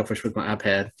 being selfish with my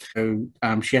iPad. So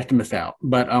she has to miss out.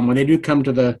 But when they do come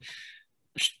to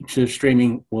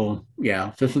streaming, well,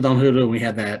 yeah, this is on Hulu. We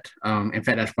have that. In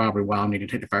fact, that's probably why I need to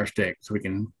take the Fire Stick so we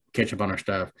can catch up on our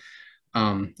stuff.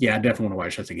 Yeah, I definitely want to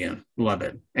watch this again. Love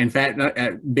it. In fact,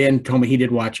 Ben told me he did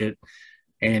watch it,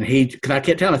 and because I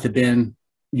kept telling him, I said, Ben,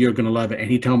 you're going to love it. And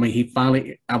he told me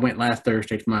I went last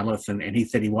Thursday to my listen, and he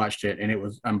said he watched it, and it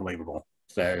was unbelievable.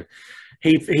 So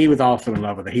he was also in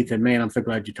love with it. He said, man, I'm so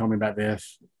glad you told me about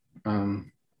this.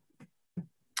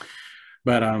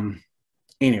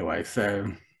 Anyway,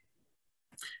 so,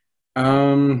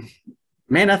 man,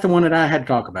 that's the one that I had to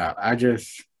talk about.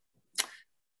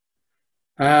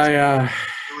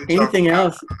 Anything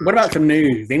else? What about some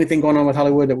news? Anything going on with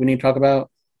Hollywood that we need to talk about?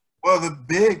 Well,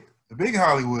 the big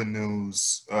Hollywood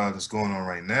news that's going on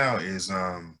right now is,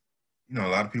 a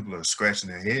lot of people are scratching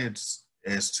their heads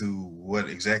as to what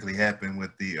exactly happened with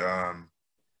the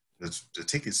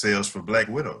ticket sales for Black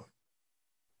Widow,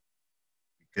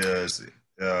 because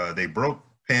they broke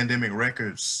pandemic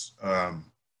records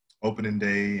opening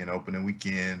day and opening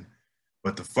weekend,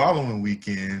 but the following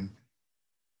weekend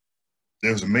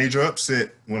there was a major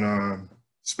upset when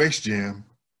Space Jam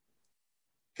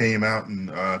came out and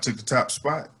took the top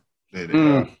spot.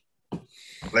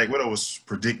 Black Widow was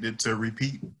predicted to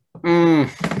repeat.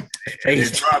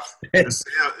 It dropped.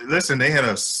 Listen, they had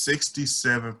a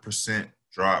 67%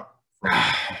 drop from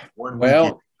one weekend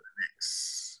to the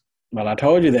next. Well, I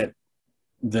told you that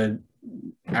the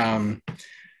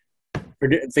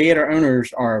theater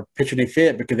owners are pitching a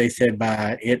fit because they said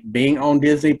by it being on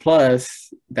Disney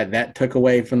Plus that took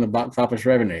away from the box office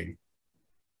revenue,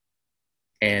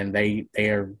 and they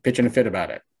are pitching a fit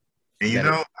about it.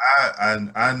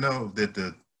 And I know that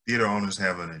the theater owners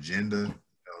have an agenda.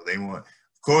 They want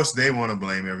to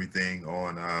blame everything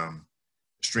on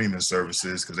streaming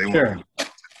services because they want to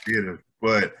theater.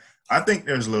 But I think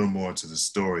there's a little more to the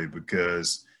story,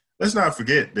 because let's not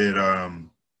forget that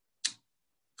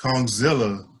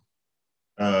Kongzilla,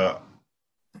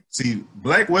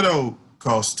 Black Widow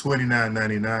costs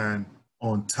 $29.99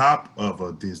 on top of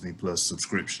a Disney Plus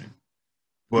subscription.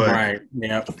 But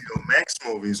Max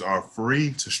movies are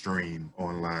free to stream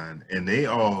online, and they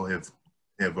all have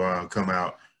come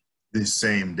out this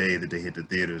same day that they hit the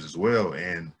theaters as well.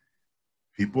 And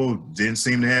people didn't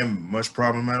seem to have much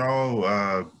problem at all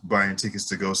buying tickets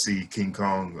to go see King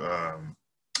Kong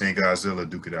and Godzilla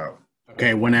duke it out.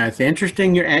 Okay, well, now it's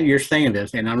interesting you're saying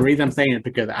this, and the reason I'm saying it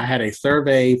because I had a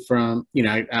survey from,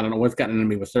 I don't know what's gotten into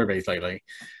me with surveys lately.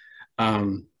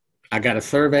 I got a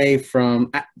survey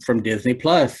from Disney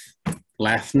Plus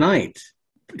last night,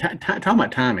 talking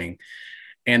about timing,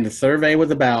 and the survey was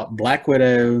about Black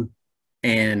Widow,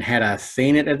 and had I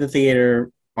seen it at the theater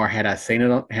or had I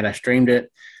streamed it,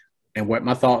 and what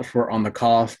my thoughts were on the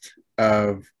cost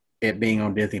of it being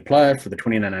on Disney Plus for the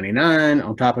 $29.99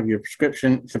 on top of your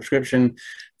subscription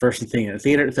versus seeing it in the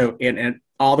theater. So, and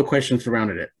all the questions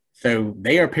surrounded it. So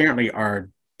they apparently are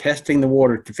testing the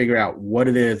water to figure out what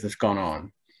it is that's gone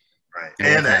on. Right.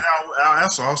 And I'll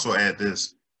also add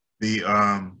this. The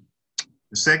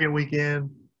second weekend,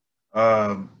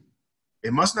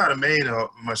 it must not have made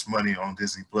much money on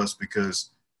Disney Plus,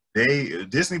 because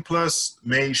Disney Plus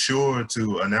made sure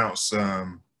to announce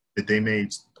that they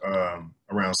made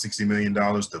around $60 million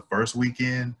the first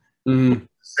weekend. The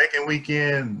second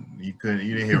weekend, you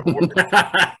didn't hear a word.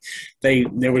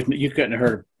 You couldn't have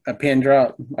heard a pin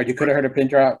drop, or you could have heard a pin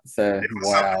drop. So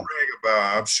wow.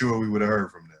 I'm sure we would have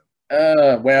heard from them.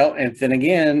 Well, and then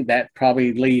again, that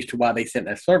probably leads to why they sent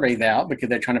that surveys out, because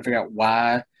they're trying to figure out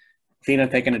why, seeing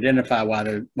if they can identify why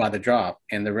the drop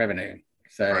in the revenue.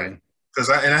 So, right. Because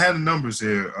I had the numbers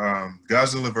here.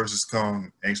 Godzilla versus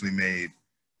Kong actually made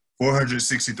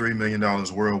 $463 million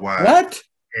worldwide. What?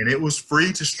 And it was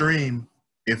free to stream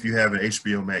if you have an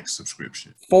HBO Max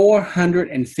subscription.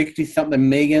 460-something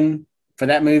million for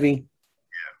that movie?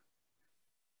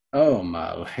 Yeah. Oh,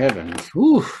 my heavens.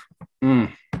 Whew. And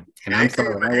I'm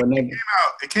sorry.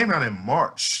 It came out in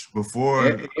March before.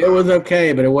 It was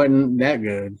okay, but it wasn't that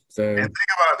good. So. And think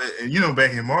about it.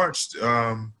 Back in March,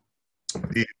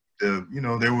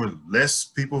 there were less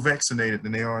people vaccinated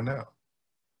than they are now.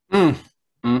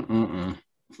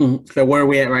 So where are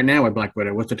we at right now with Black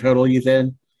Widow? What's the total you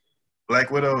said? Black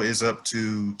Widow is up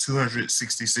to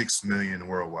 266 million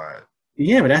worldwide.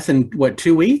 Yeah, but that's in what,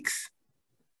 2 weeks?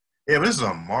 Yeah, but this is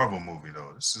a Marvel movie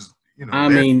though. This is I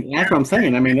mean, that's what I'm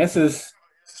saying. I mean, this is.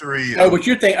 history. But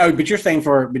you're saying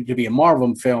for it to be a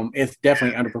Marvel film, it's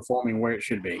definitely underperforming where it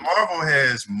should be. Marvel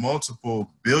has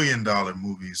multiple billion-dollar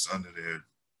movies under their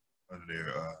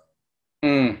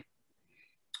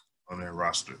on their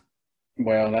roster.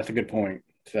 Well, that's a good point.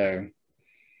 So,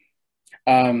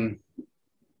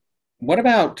 what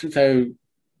about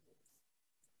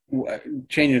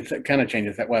changes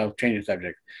the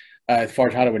subject as far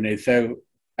as Hollywood news. So,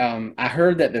 I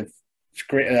heard that the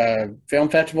film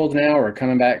festivals now are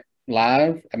coming back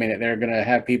live. I mean, that they're going to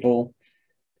have people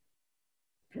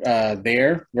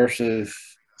there versus.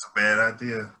 That's a bad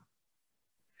idea.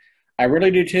 I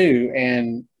really do too,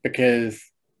 and because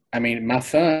I mean, my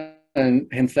son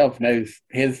himself knows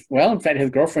his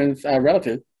girlfriend's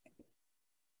relative.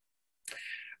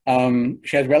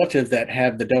 She has relatives that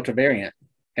have the Delta variant,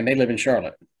 and they live in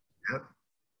Charlotte. Yep.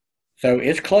 So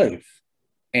it's close,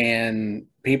 and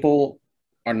people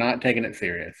are not taking it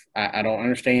serious. I don't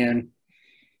understand.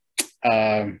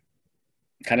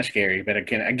 Kind of scary, but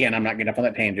again, I'm not getting up on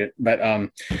that tangent. But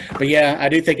yeah, I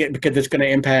do think because it's going to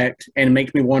impact, and it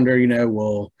makes me wonder.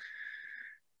 Well,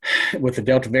 with the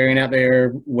Delta variant out there,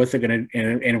 what's it going to?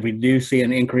 And if we do see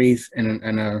an increase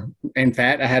in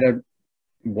fact, I had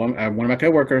one of my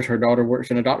coworkers. Her daughter works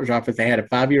in a doctor's office. They had a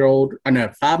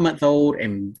 5-month-old,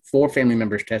 and 4 family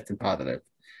members tested positive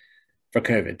for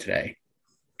COVID today.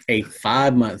 A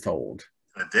 5-month-old.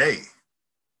 A day.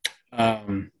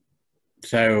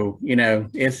 So,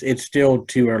 it's still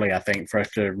too early, I think, for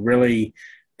us to really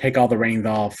take all the reins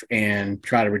off and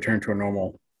try to return to a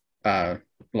normal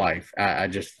life.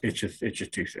 It's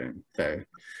just too soon. So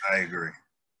I agree.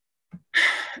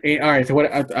 All right. So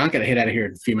I got to head out of here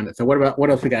in a few minutes. So what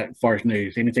else we got as far as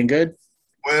news? Anything good?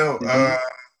 Well, I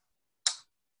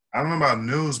don't know about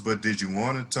news, but did you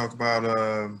want to talk about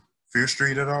Fear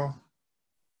Street at all?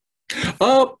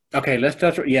 Oh, okay. Let's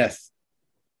touch it. Yes.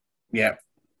 Yeah.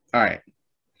 All right.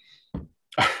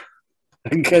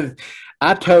 Because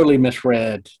I totally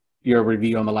misread your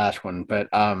review on the last one, but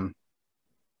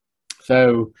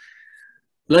so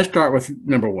let's start with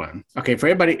number one. Okay, for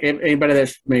anybody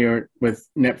that's familiar with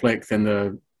Netflix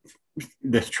and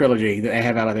this trilogy that they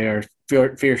have out of there,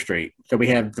 Fear Street. So we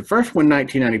have the first one,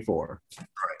 1994.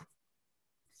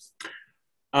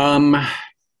 Right.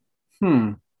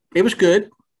 It was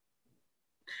good.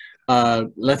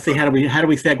 Let's see, how do we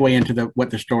segue into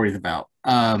what the story is about?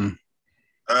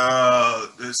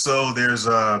 So there's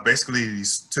basically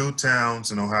these 2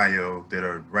 towns in Ohio that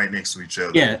are right next to each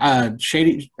other. Yeah,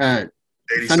 Shady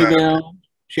Sunnyvale,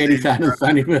 Shady Side of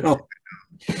Sunnyvale,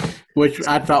 which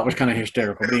I thought was kind of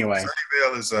hysterical. But anyway,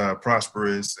 Sunnyvale is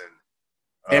prosperous and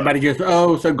everybody just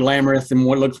so glamorous and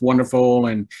what looks wonderful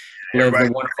and lives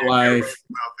a wonderful life.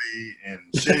 Wealthy, and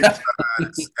Shady Side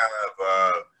is kind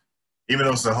of even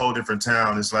though it's a whole different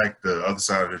town, it's like the other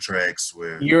side of the tracks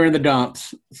where you're in the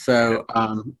dumps. So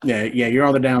you're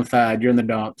on the downside. You're in the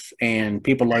dumps, and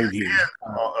people loathe you.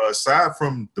 Aside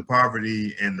from the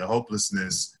poverty and the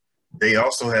hopelessness, they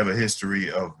also have a history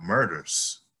of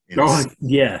murders.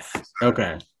 Yes.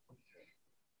 Okay.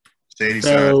 Shady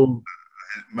Side.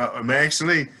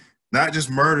 Actually, not just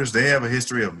murders. They have a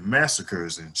history of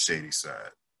massacres in Shady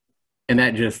Side. And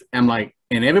I'm like,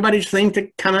 and everybody just seems to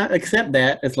kind of accept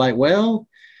that. It's like, well,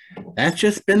 that's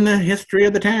just been the history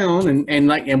of the town. And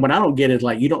what I don't get is,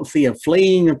 like, you don't see a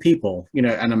fleeing of people, and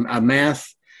a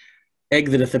mass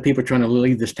exodus of people trying to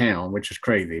leave this town, which is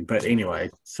crazy. But anyway,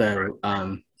 so,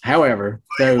 however,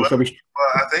 I think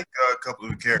a couple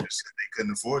of the characters said they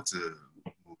couldn't afford to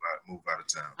move out of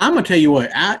town. I'm gonna tell you what,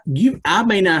 I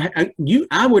may not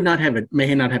have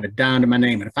a dime to my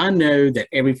name, and if I know that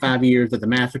every 5 years there's a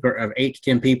massacre of 8 to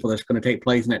 10 people that's going to take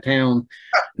place in that town,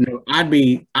 I'd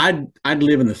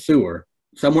live in the sewer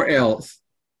somewhere else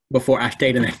before I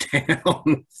stayed in that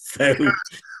town. So,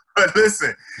 but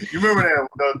listen, you remember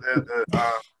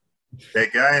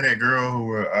that guy and that girl who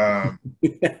were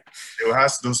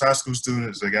those high school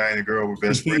students, the guy and the girl were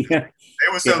best friends. Yeah.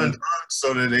 They were selling drugs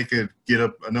so that they could get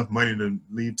up enough money to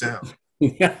leave town.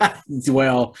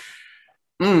 Well,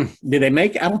 did they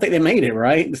make it? I don't think they made it,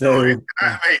 right? So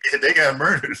they got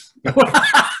murdered.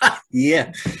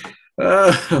 Yeah.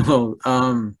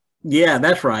 Yeah,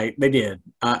 that's right. They did.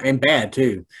 And bad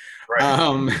too.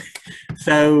 Right.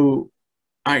 So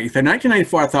all right, so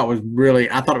 1994 I thought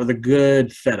it was a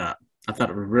good setup. I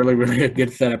thought it was really, really a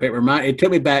good setup. It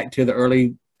took me back to the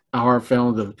early horror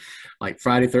films of like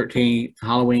Friday 13th,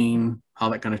 Halloween, all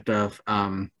that kind of stuff.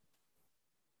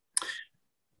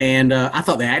 And I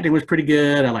thought the acting was pretty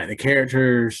good. I liked the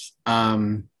characters.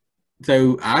 So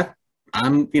it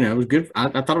was good.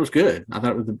 I thought it was good. I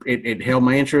thought it held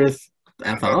my interest.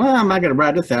 I thought, oh, I'm not going to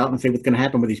write this out and see what's going to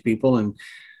happen with these people. And,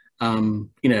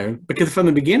 because from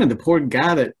the beginning, the poor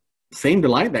guy that seemed to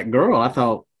like that girl, I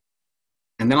thought,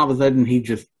 and then all of a sudden he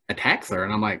just attacks her.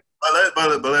 And I'm like, but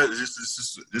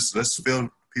let's fill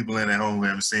people in at home who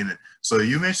haven't seen it. So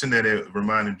you mentioned that it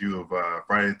reminded you of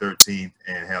Friday the 13th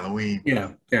and Halloween.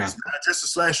 Yeah. It's not just a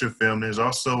slasher film. There's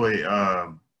also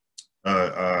a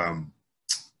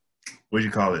what do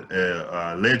you call it?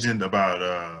 A legend about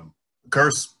a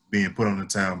curse being put on the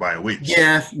town by a witch.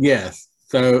 Yes.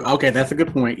 So, okay, that's a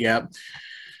good point. Yeah.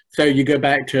 So you go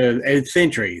back to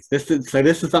centuries. This is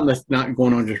something that's not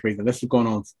going on just recently. This is going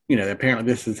on. Apparently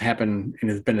this has happened and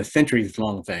has been a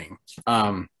centuries-long thing.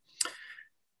 And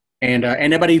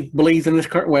nobody believes in this.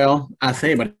 Well, I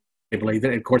say, but they believe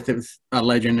it. Of course, it was a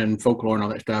legend and folklore and all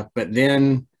that stuff. But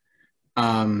then,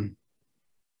 how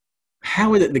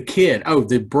is it the kid? Oh,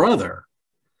 the brother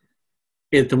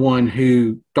is the one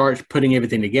who starts putting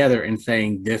everything together and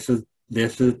saying, this is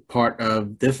part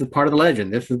of the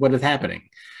legend. This is what is happening.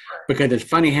 Because it's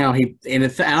funny how and I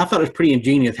thought it was pretty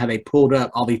ingenious how they pulled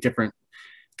up all these different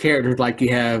characters. Like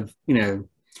you have,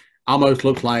 almost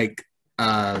looks like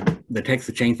the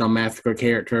Texas Chainsaw Massacre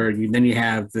character. Then you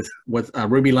have this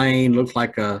Ruby Lane, looks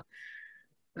like a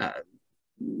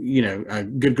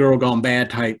good girl gone bad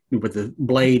type with the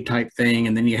blade type thing.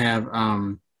 And then you have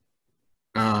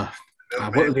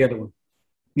what was the other one?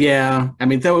 Yeah, I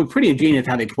mean, so it was pretty ingenious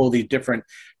how they pull these different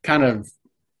kind of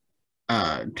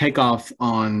takeoffs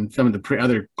on some of the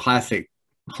other classic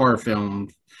horror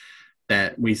films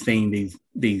that we've seen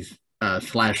these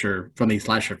slasher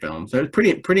films. So it's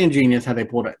pretty ingenious how they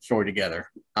pulled that story together.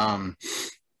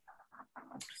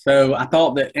 So I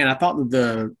thought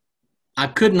that I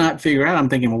could not figure out. I'm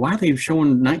thinking, well, why are they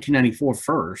showing 1994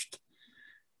 first?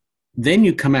 Then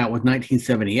you come out with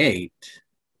 1978,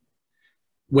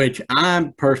 which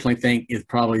I personally think is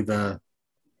probably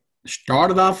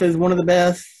started off as one of the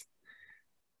best,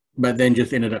 but then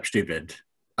just ended up stupid.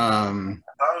 I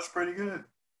thought it was pretty good.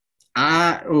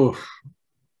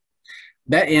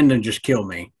 That ending just killed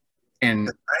me. And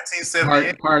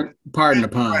 1978. Pardon the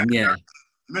pun, yeah.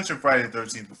 You mentioned Friday the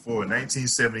 13th before.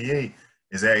 1978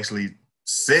 is actually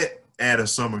set at a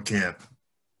summer camp.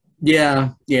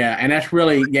 Yeah, and that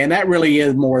really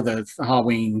is more the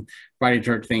Halloween, Friday the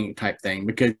 13th type thing,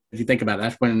 because if you think about it,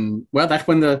 that's when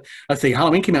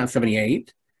Halloween came out in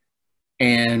 78,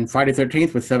 and Friday the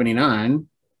 13th was 79.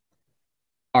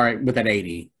 All right, with that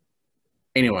 80.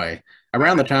 Anyway,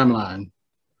 around the timeline,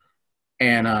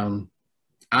 and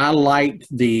I liked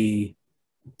the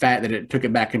fact that it took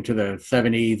it back into the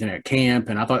 70s and at camp,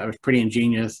 and I thought that was pretty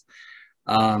ingenious.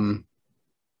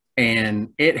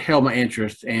 And it held my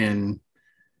interest,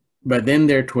 but then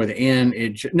there toward the end,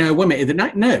 wait a minute, is it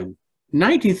not? No,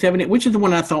 1970, which is the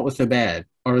one I thought was so bad,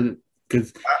 or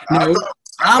because I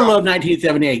love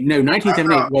 1978. No,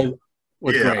 1978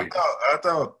 was great. I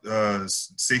thought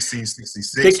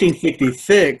 1666.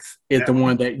 1666 is the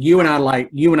one that you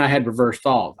and I had reverse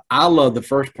thoughts. I love the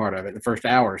first part of it, the first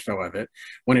hour or so of it,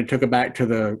 when it took it back to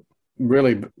the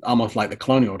really almost like the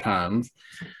colonial times.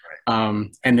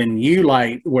 And then you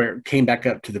like where it came back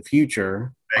up to the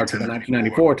future, or to the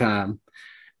 1994 time,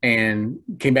 and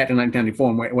came back to 1994,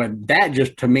 and when that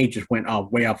just to me just went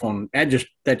way off on that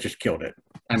just killed it.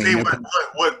 I mean,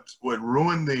 what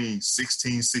ruined the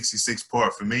 1666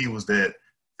 part for me was that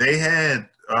they had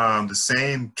the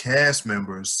same cast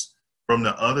members from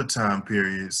the other time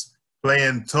periods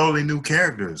playing totally new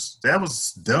characters. That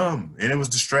was dumb, and it was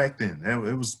distracting.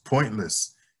 It was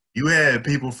pointless. You had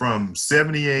people from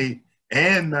 78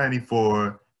 and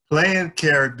 94 playing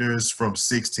characters from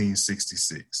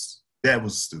 1666. That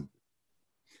was stupid.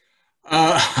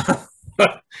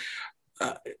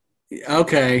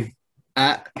 Okay.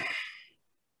 I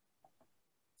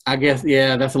guess,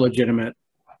 yeah, that's a legitimate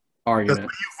argument.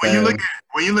 When you look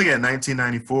at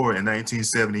 1994 and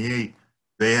 1978,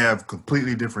 they have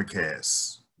completely different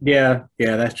casts. Yeah,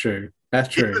 that's true. That's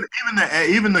true.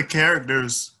 Even the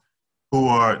characters who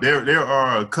are there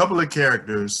are a couple of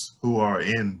characters who are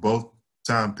in both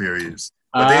time periods.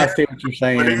 I see what you're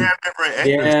saying. But they have different actors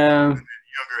in younger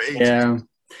ages. Yeah.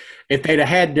 If they'd have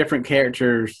had different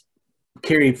characters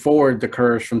carry forward the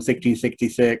curse from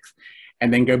 1666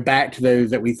 and then go back to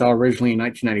those that we saw originally in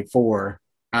 1994,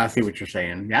 I see what you're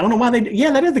saying. I don't know why they did.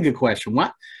 Yeah, that is a good question.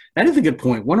 That is a good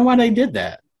point. Wonder why they did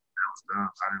that. That was dumb.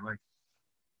 I didn't like it.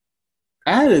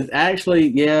 That is actually,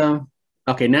 yeah.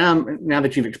 Okay, now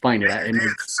that you've explained it, and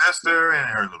the sister and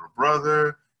her little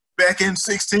brother back in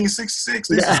 1666.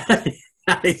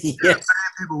 Yeah. Same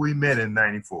people we met in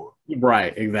 '94.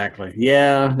 Right, exactly.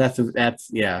 Yeah, that's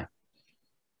yeah.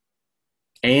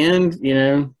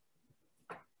 And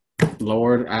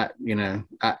Lord, I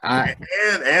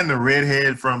And the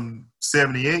redhead from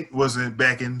 '78 wasn't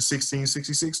back in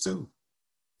 1666 too.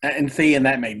 and see, and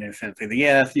that made no sense either.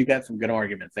 Yes, you got some good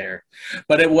arguments there,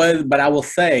 but I will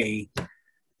say,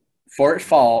 for its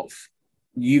faults,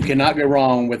 you cannot go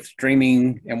wrong with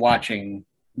streaming and watching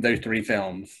those three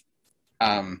films.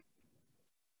 Um,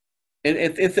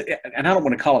 it's and I don't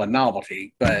want to call it a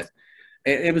novelty, but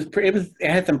it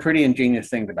had some pretty ingenious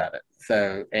things about it.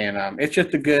 So, and it's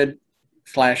just a good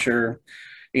slasher.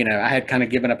 I had kind of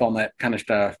given up on that kind of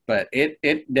stuff, but it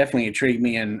definitely intrigued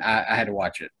me, and I had to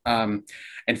watch it. And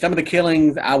some of the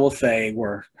killings, I will say,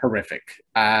 were horrific.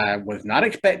 I was not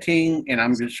expecting, and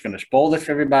I'm just going to spoil this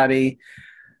for everybody.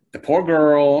 The poor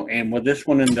girl, and was this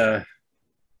the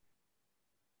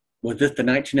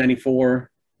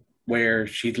 1994 where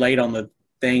she's laid on the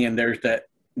thing, and there's that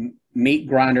meat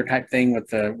grinder type thing with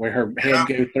where her head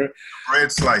goes through. Bread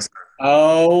slicer.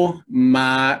 Oh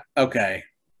my! Okay.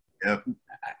 Yep.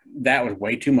 That was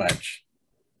way too much.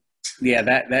 Yeah,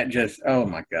 that just, oh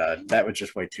my God, that was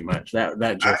just way too much. That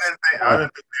just. I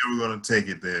didn't think they were going to take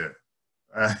it there.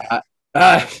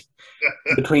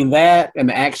 Between that and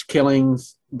the axe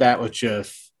killings, that was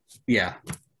just, yeah.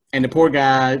 And the poor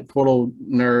guy, poor little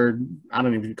nerd. I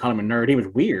don't even call him a nerd. He was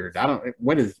weird. I don't.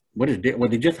 What is? Was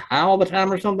he just high all the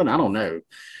time or something? I don't know.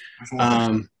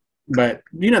 But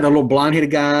the little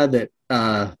blonde-headed guy that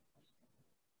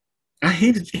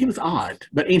he was odd.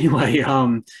 But anyway,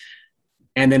 and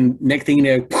then next thing you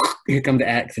know, here comes the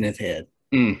axe in his head.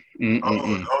 Oh, you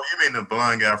mean the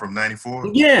blind guy from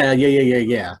 '94? Yeah.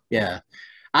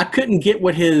 I couldn't get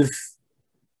what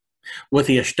was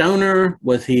he a stoner?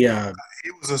 Was he He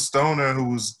was a stoner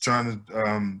who was trying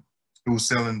to who was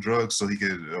selling drugs so he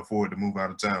could afford to move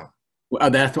out of town.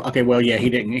 That's okay. Well, yeah, he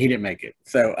didn't make it.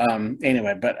 So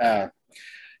anyway, but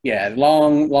yeah,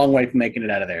 long way from making it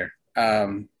out of there.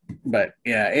 But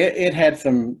yeah, it had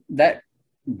that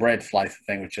bread slice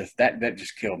thing, which just that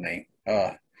just killed me.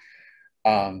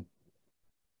 And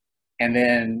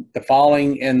then the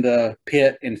falling in the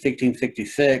pit in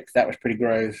 1666, that was pretty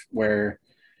gross, where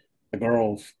the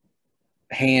girl's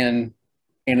hand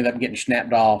ended up getting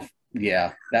snapped off.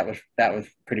 Yeah, that was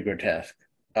pretty grotesque.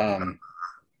 Gross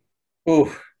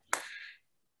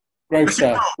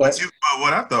stuff. But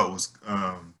what I thought was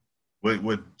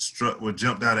what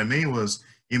jumped out at me was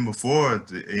even before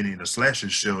any of the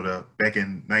slashers showed up back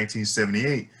in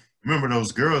 1978. Remember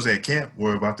those girls at camp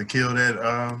were about to kill that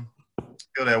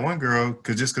one girl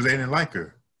because they didn't like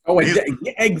her. Oh,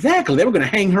 exactly. They were going to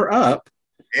hang her up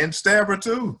and stab her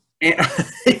too. And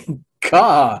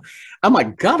God, I'm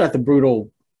like, God, that's a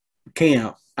brutal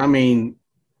camp. I mean,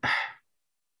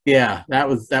 yeah, that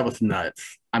was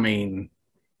nuts. I mean,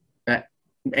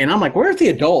 and I'm like, where's the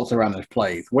adults around this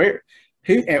place? Well,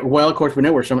 of course, we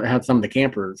know where some of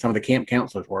the camp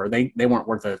counselors were. They weren't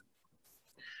worth it.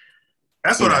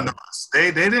 That's what I noticed. They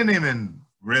didn't even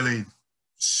really.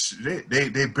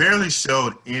 They barely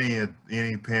showed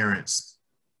any parents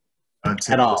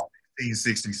until at all.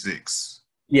 1966.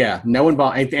 Yeah, no one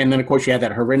bought. And then of course you had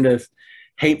that horrendous,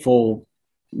 hateful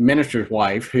minister's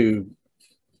wife who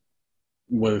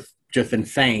was just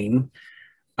insane,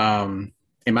 in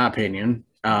my opinion.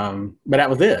 But that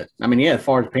was it. I mean, yeah, as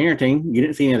far as parenting, you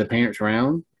didn't see any of the parents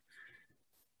around.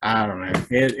 I don't know.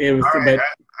 It was. All right,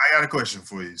 I got a question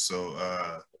for you. So,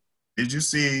 did you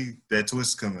see that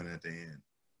twist coming at the end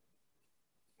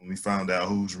when we found out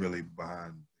who's really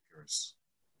behind the curse?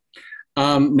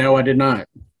 No, I did not.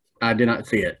 I did not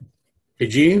see it.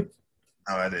 Did you?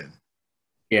 No, I didn't.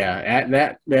 Yeah,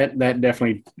 that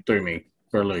definitely threw me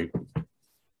for a loop.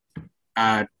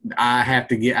 I have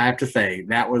to say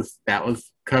that was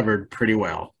covered pretty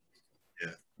well.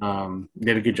 Yeah.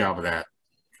 Did a good job of that.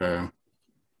 So.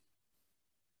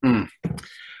 All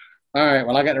right.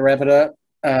 Well, I got to wrap it up.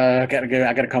 I got to go.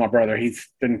 I got to call my brother. He's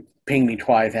been pinging me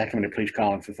twice, asking me to please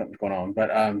call him so something's going on.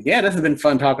 But yeah, this has been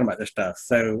fun talking about this stuff.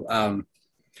 So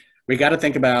we got to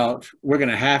think about. I'm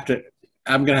gonna have to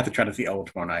try to see Old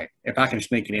tomorrow night. If I can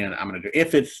sneak it in, I'm gonna do.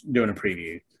 If it's doing a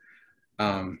preview.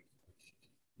 And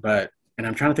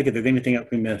I'm trying to think if there's anything else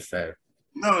we missed. So.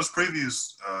 No, those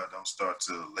previews don't start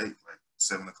till late, like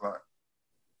 7 o'clock.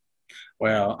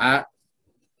 Well,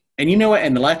 and you know what?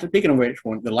 And speaking of which,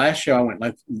 the last show I went,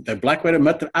 like the Black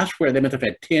Widow, I swear they must have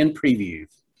had 10 previews.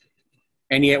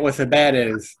 And yet, what's so bad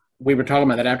is we were talking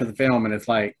about that after the film, and it's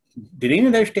like, did any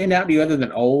of those stand out to you other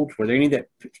than Old? Were there any that?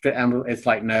 It's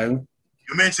like no.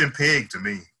 You mentioned Pig to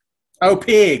me. Oh,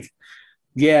 Pig.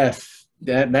 Yes,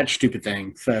 that stupid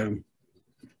thing. So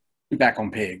back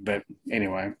on Pig. But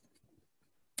anyway.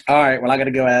 All right. Well, I got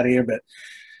to go out of here, but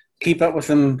keep up with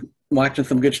watching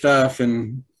some good stuff,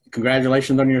 and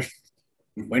congratulations on your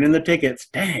winning the tickets.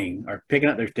 Dang, or picking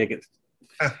up those tickets.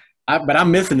 But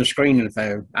I'm missing the screenings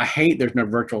though. I hate there's no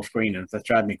virtual screenings. That's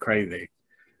driving me crazy.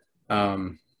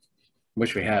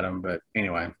 Wish we had them, but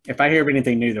anyway, if I hear of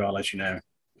anything new, though, I'll let you know.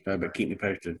 But keep me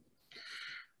posted.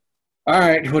 All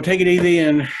right, well, take it easy,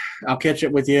 and I'll catch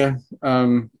up with you.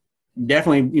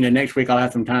 Definitely, next week I'll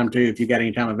have some time too. If you got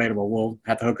any time available, we'll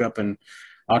have to hook up, and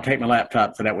I'll take my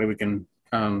laptop so that way we can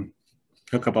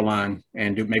hook up a line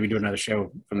and maybe do another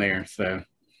show from there. So,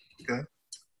 okay,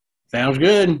 sounds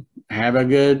good. Have a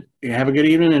good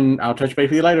evening, and I'll touch base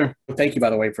with you later. Thank you, by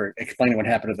the way, for explaining what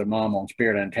happened to the mom on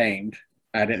Spirit Untamed.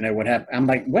 I didn't know what happened. I'm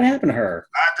like, what happened to her?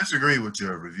 I disagree with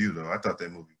your review, though. I thought that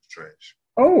movie was trash.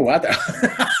 Oh, I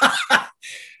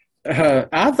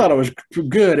thought it was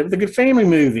good. It was a good family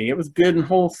movie. It was good and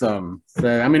wholesome.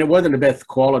 So, I mean, it wasn't the best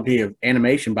quality of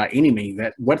animation by any means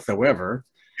whatsoever.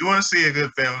 You want to see a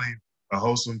good a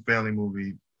wholesome family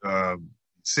movie,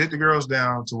 sit the girls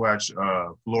down to watch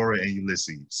Flora and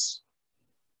Ulysses.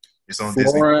 It's on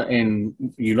Disney. Flora and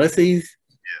Ulysses?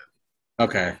 Yeah.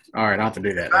 Okay. All right. I'll have to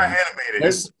do that. It's not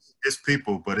animated. It's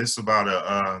people, but it's about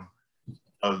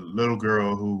a little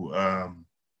girl who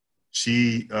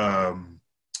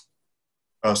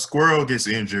a squirrel gets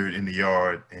injured in the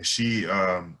yard, and she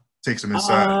takes him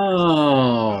inside.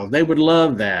 Oh, they would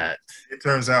love that. It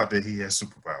turns out that he has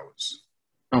superpowers.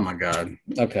 Oh my God.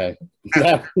 Okay.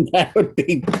 that would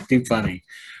be too funny.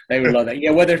 They would love that.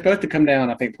 Yeah, well, they're supposed to come down,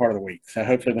 I think, part of the week. So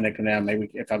hopefully when they come down, maybe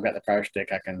if I've got the Fire Stick,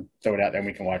 I can throw it out there and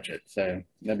we can watch it. So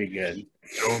that'd be good.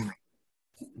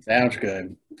 Sounds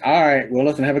good. All right. Well,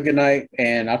 listen, have a good night,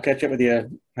 and I'll catch up with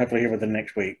you hopefully here within the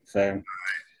next week. So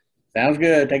sounds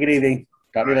good. Take it easy.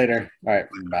 Talk to you later. All right.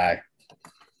 Bye.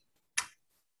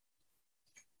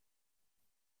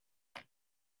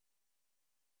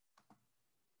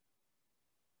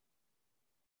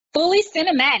 Fully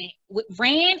Cinematic with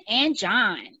Rand and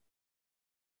John.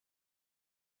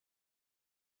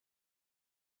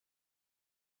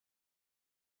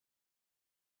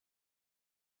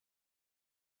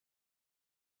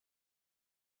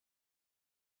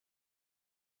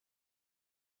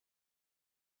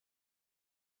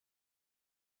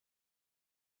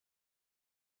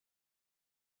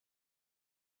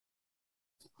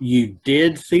 You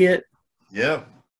did see it? Yep.